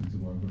are attracted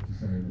to what I've got to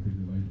say, and I think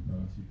the Labour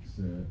Party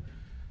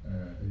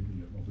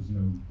offers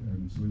no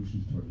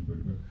solutions to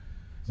anybody. But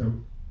so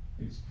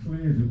it's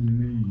clear that we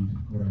need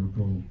what I would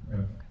call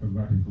a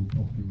radical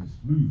populist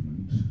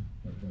movement.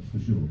 That's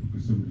for sure,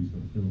 because somebody's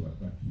got to fill that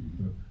vacuum.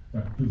 But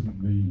that doesn't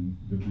mean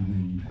that we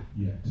need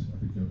yet, I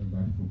think, a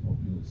radical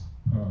populist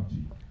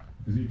party.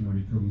 Because even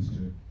when it comes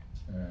to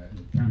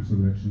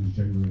council elections,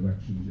 general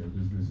elections,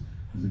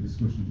 there's a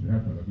discussion to be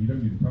had about that. But you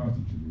don't need a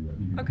party to do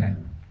that. Okay.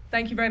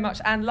 Thank you very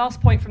much. And last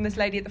point from this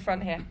lady at the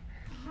front here.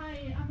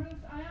 Hi, I'm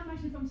Ruth. I am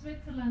actually from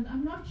Switzerland.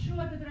 I'm not sure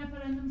that the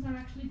referendums are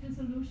actually the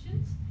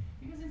solutions.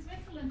 Because in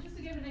Switzerland, just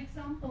to give an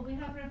example, we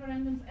have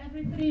referendums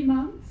every 3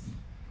 months.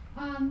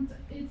 And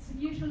it's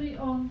usually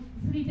on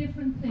 3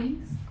 different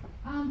things.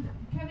 And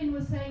Kevin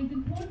was saying the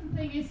important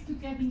thing is to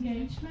get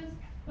engagement,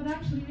 but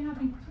actually we're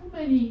having too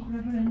many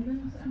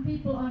referendums and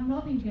people are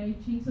not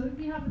engaging. So if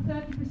we have a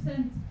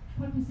 30%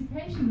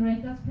 participation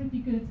rate, that's pretty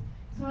good.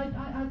 So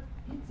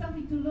it's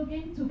something to look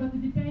into, but the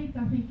debate,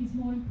 I think, is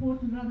more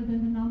important rather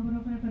than the number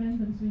of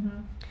referendums we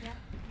have. Yeah.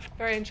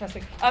 Very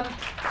interesting.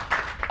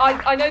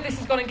 I know this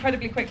has gone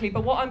incredibly quickly,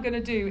 but what I'm going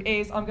to do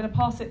is I'm going to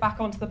pass it back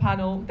onto the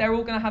panel. They're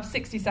all going to have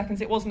 60 seconds.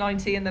 It was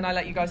 90, and then I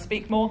let you guys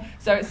speak more.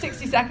 So it's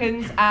 60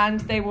 seconds, and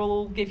they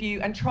will give you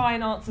and try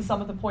and answer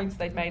some of the points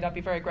they've made. I'd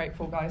be very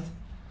grateful, guys.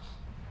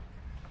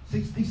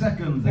 60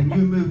 seconds, a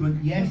new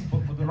movement, yes,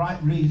 but for the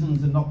right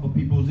reasons and not for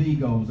people's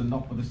egos and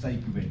not for the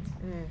sake of it.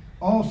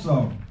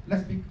 Also,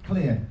 let's be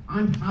clear,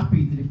 I'm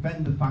happy to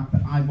defend the fact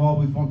that I've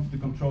always wanted to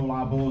control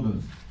our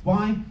borders.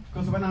 Why?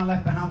 Because when I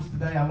left the house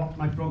today, I locked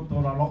my front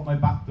door, I locked my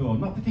back door,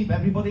 not to keep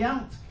everybody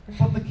out,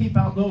 but to keep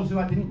out those who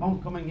I didn't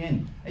want coming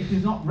in. It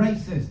is not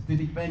racist to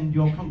defend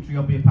your country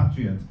or be a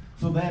patriot,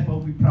 so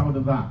therefore be proud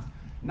of that.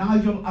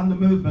 Nigel and the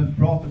movement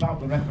brought about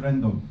the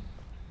referendum.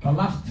 The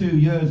last 2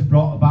 years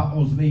brought about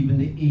us leaving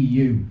the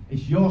EU.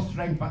 It's your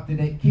strength back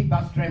today. Keep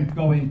that strength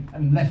going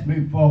and let's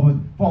move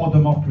forward for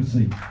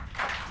democracy.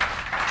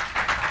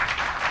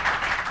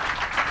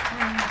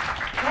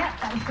 Yeah,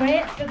 that was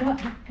great. Don't know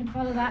what can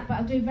follow that, but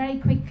I'll do very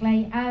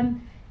quickly.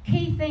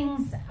 Key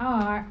things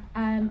are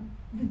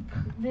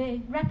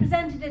the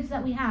representatives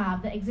that we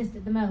have that exist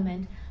at the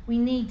moment. We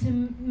need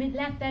to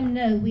let them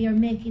know we are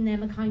making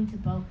them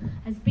accountable.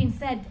 As been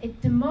said,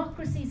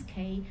 democracy is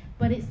key,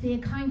 but it's the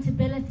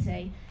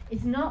accountability.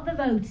 It's not the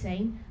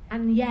voting,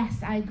 and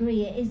yes, I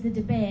agree, it is the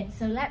debate.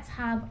 So let's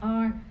have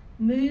our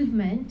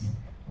movement,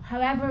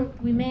 however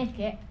we make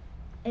it,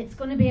 it's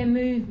going to be a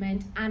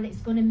movement, and it's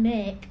going to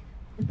make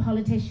the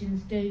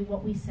politicians do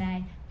what we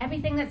say.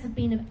 Everything that's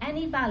been of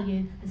any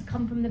value has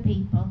come from the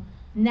people,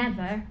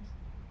 never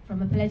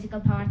from a political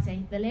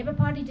party. The Labour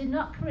Party did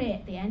not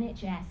create the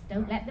NHS.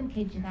 Don't let them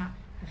kid you that.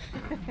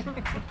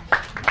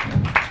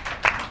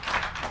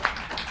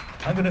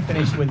 I'm going to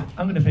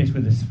finish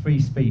with this free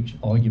speech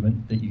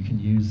argument that you can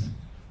use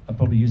and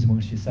probably use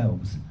amongst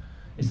yourselves.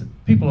 Is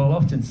that people will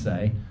often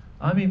say,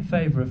 "I'm in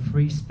favour of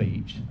free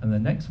speech," and the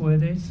next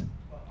word is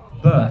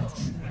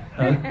but.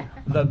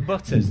 The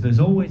butters. There's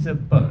always a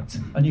but,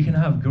 and you can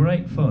have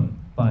great fun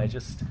by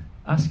just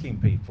asking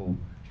people,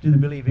 "Do they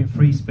believe in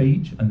free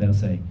speech?" And they'll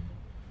say,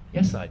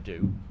 "Yes, I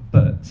do,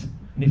 but..."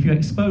 And if you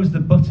expose the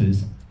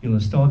butters, you'll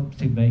have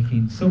started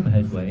making some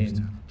headway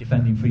in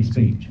defending free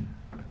speech.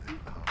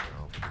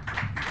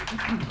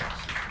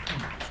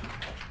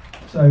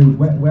 So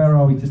where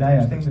are we today?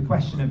 I think the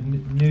question of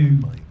new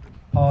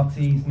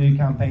parties, new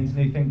campaigns,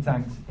 new think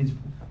tanks has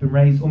been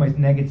raised almost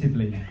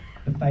negatively.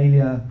 The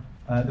failure,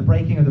 the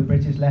breaking of the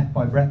British left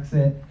by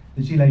Brexit,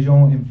 the Gilets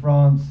jaunes in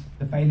France,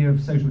 the failure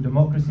of social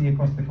democracy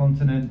across the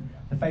continent,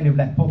 the failure of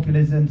left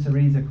populism,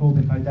 Syriza,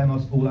 Corbyn,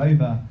 Podemos, all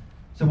over.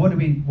 So what do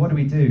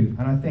we do?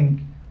 And I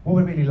think what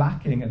we're really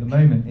lacking at the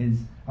moment is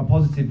a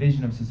positive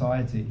vision of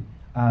society.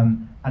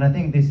 And I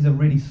think this is a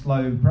really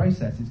slow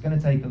process. It's going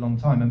to take a long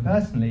time. And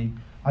personally,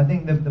 I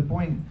think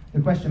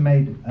the question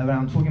made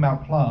around talking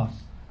about class,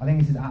 I think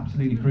this is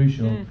absolutely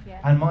crucial.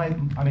 And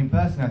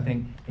personally, I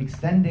think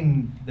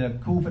extending the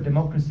call for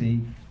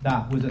democracy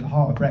that was at the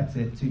heart of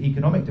Brexit to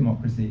economic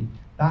democracy,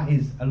 that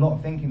is a lot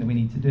of thinking that we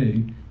need to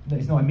do.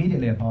 It's not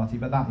immediately a party,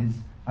 but that is,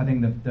 I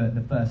think,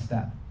 the first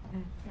step.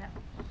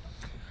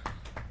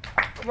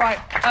 Right,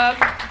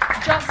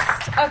 just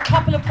a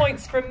couple of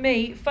points from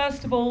me.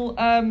 First of all,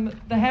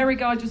 the hairy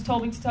guy just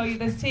told me to tell you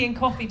there's tea and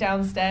coffee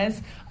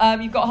downstairs.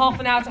 You've got half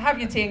an hour to have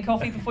your tea and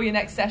coffee before your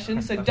next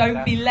session, so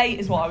don't be late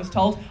is what I was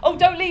told. Oh,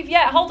 don't leave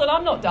yet. Hold on,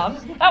 I'm not done.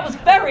 That was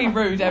very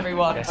rude,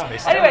 everyone.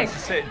 Anyway,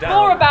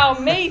 more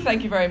about me,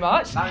 thank you very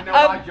much.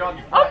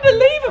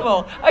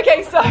 Unbelievable.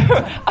 Okay, so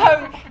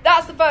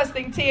that's the first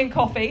thing, tea and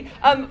coffee.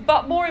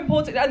 But more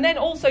important, and then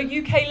also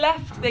UK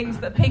Left things,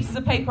 that pieces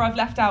of paper I've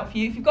left out for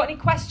you. If you've got any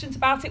questions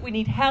about it, we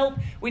need help,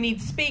 we need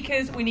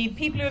speakers, we need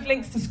people who have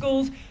links to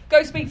schools.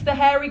 Go speak to the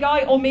hairy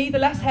guy or me, the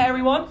less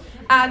hairy one,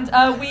 and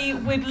we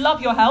would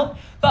love your help.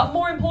 But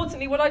more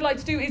importantly, what I'd like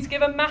to do is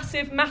give a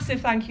massive,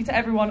 massive thank you to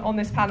everyone on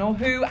this panel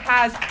who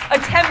has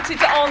attempted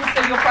to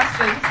answer your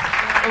questions.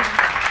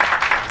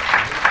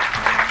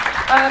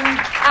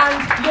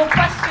 And your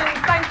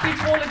questions, thank you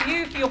to all of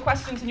you for your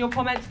questions and your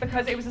comments,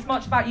 because it was as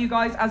much about you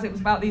guys as it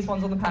was about these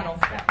ones on the panel.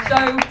 So,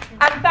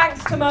 and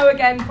thanks to Mo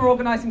again for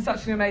organising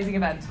such an amazing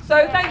event.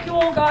 So thank you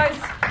all, guys.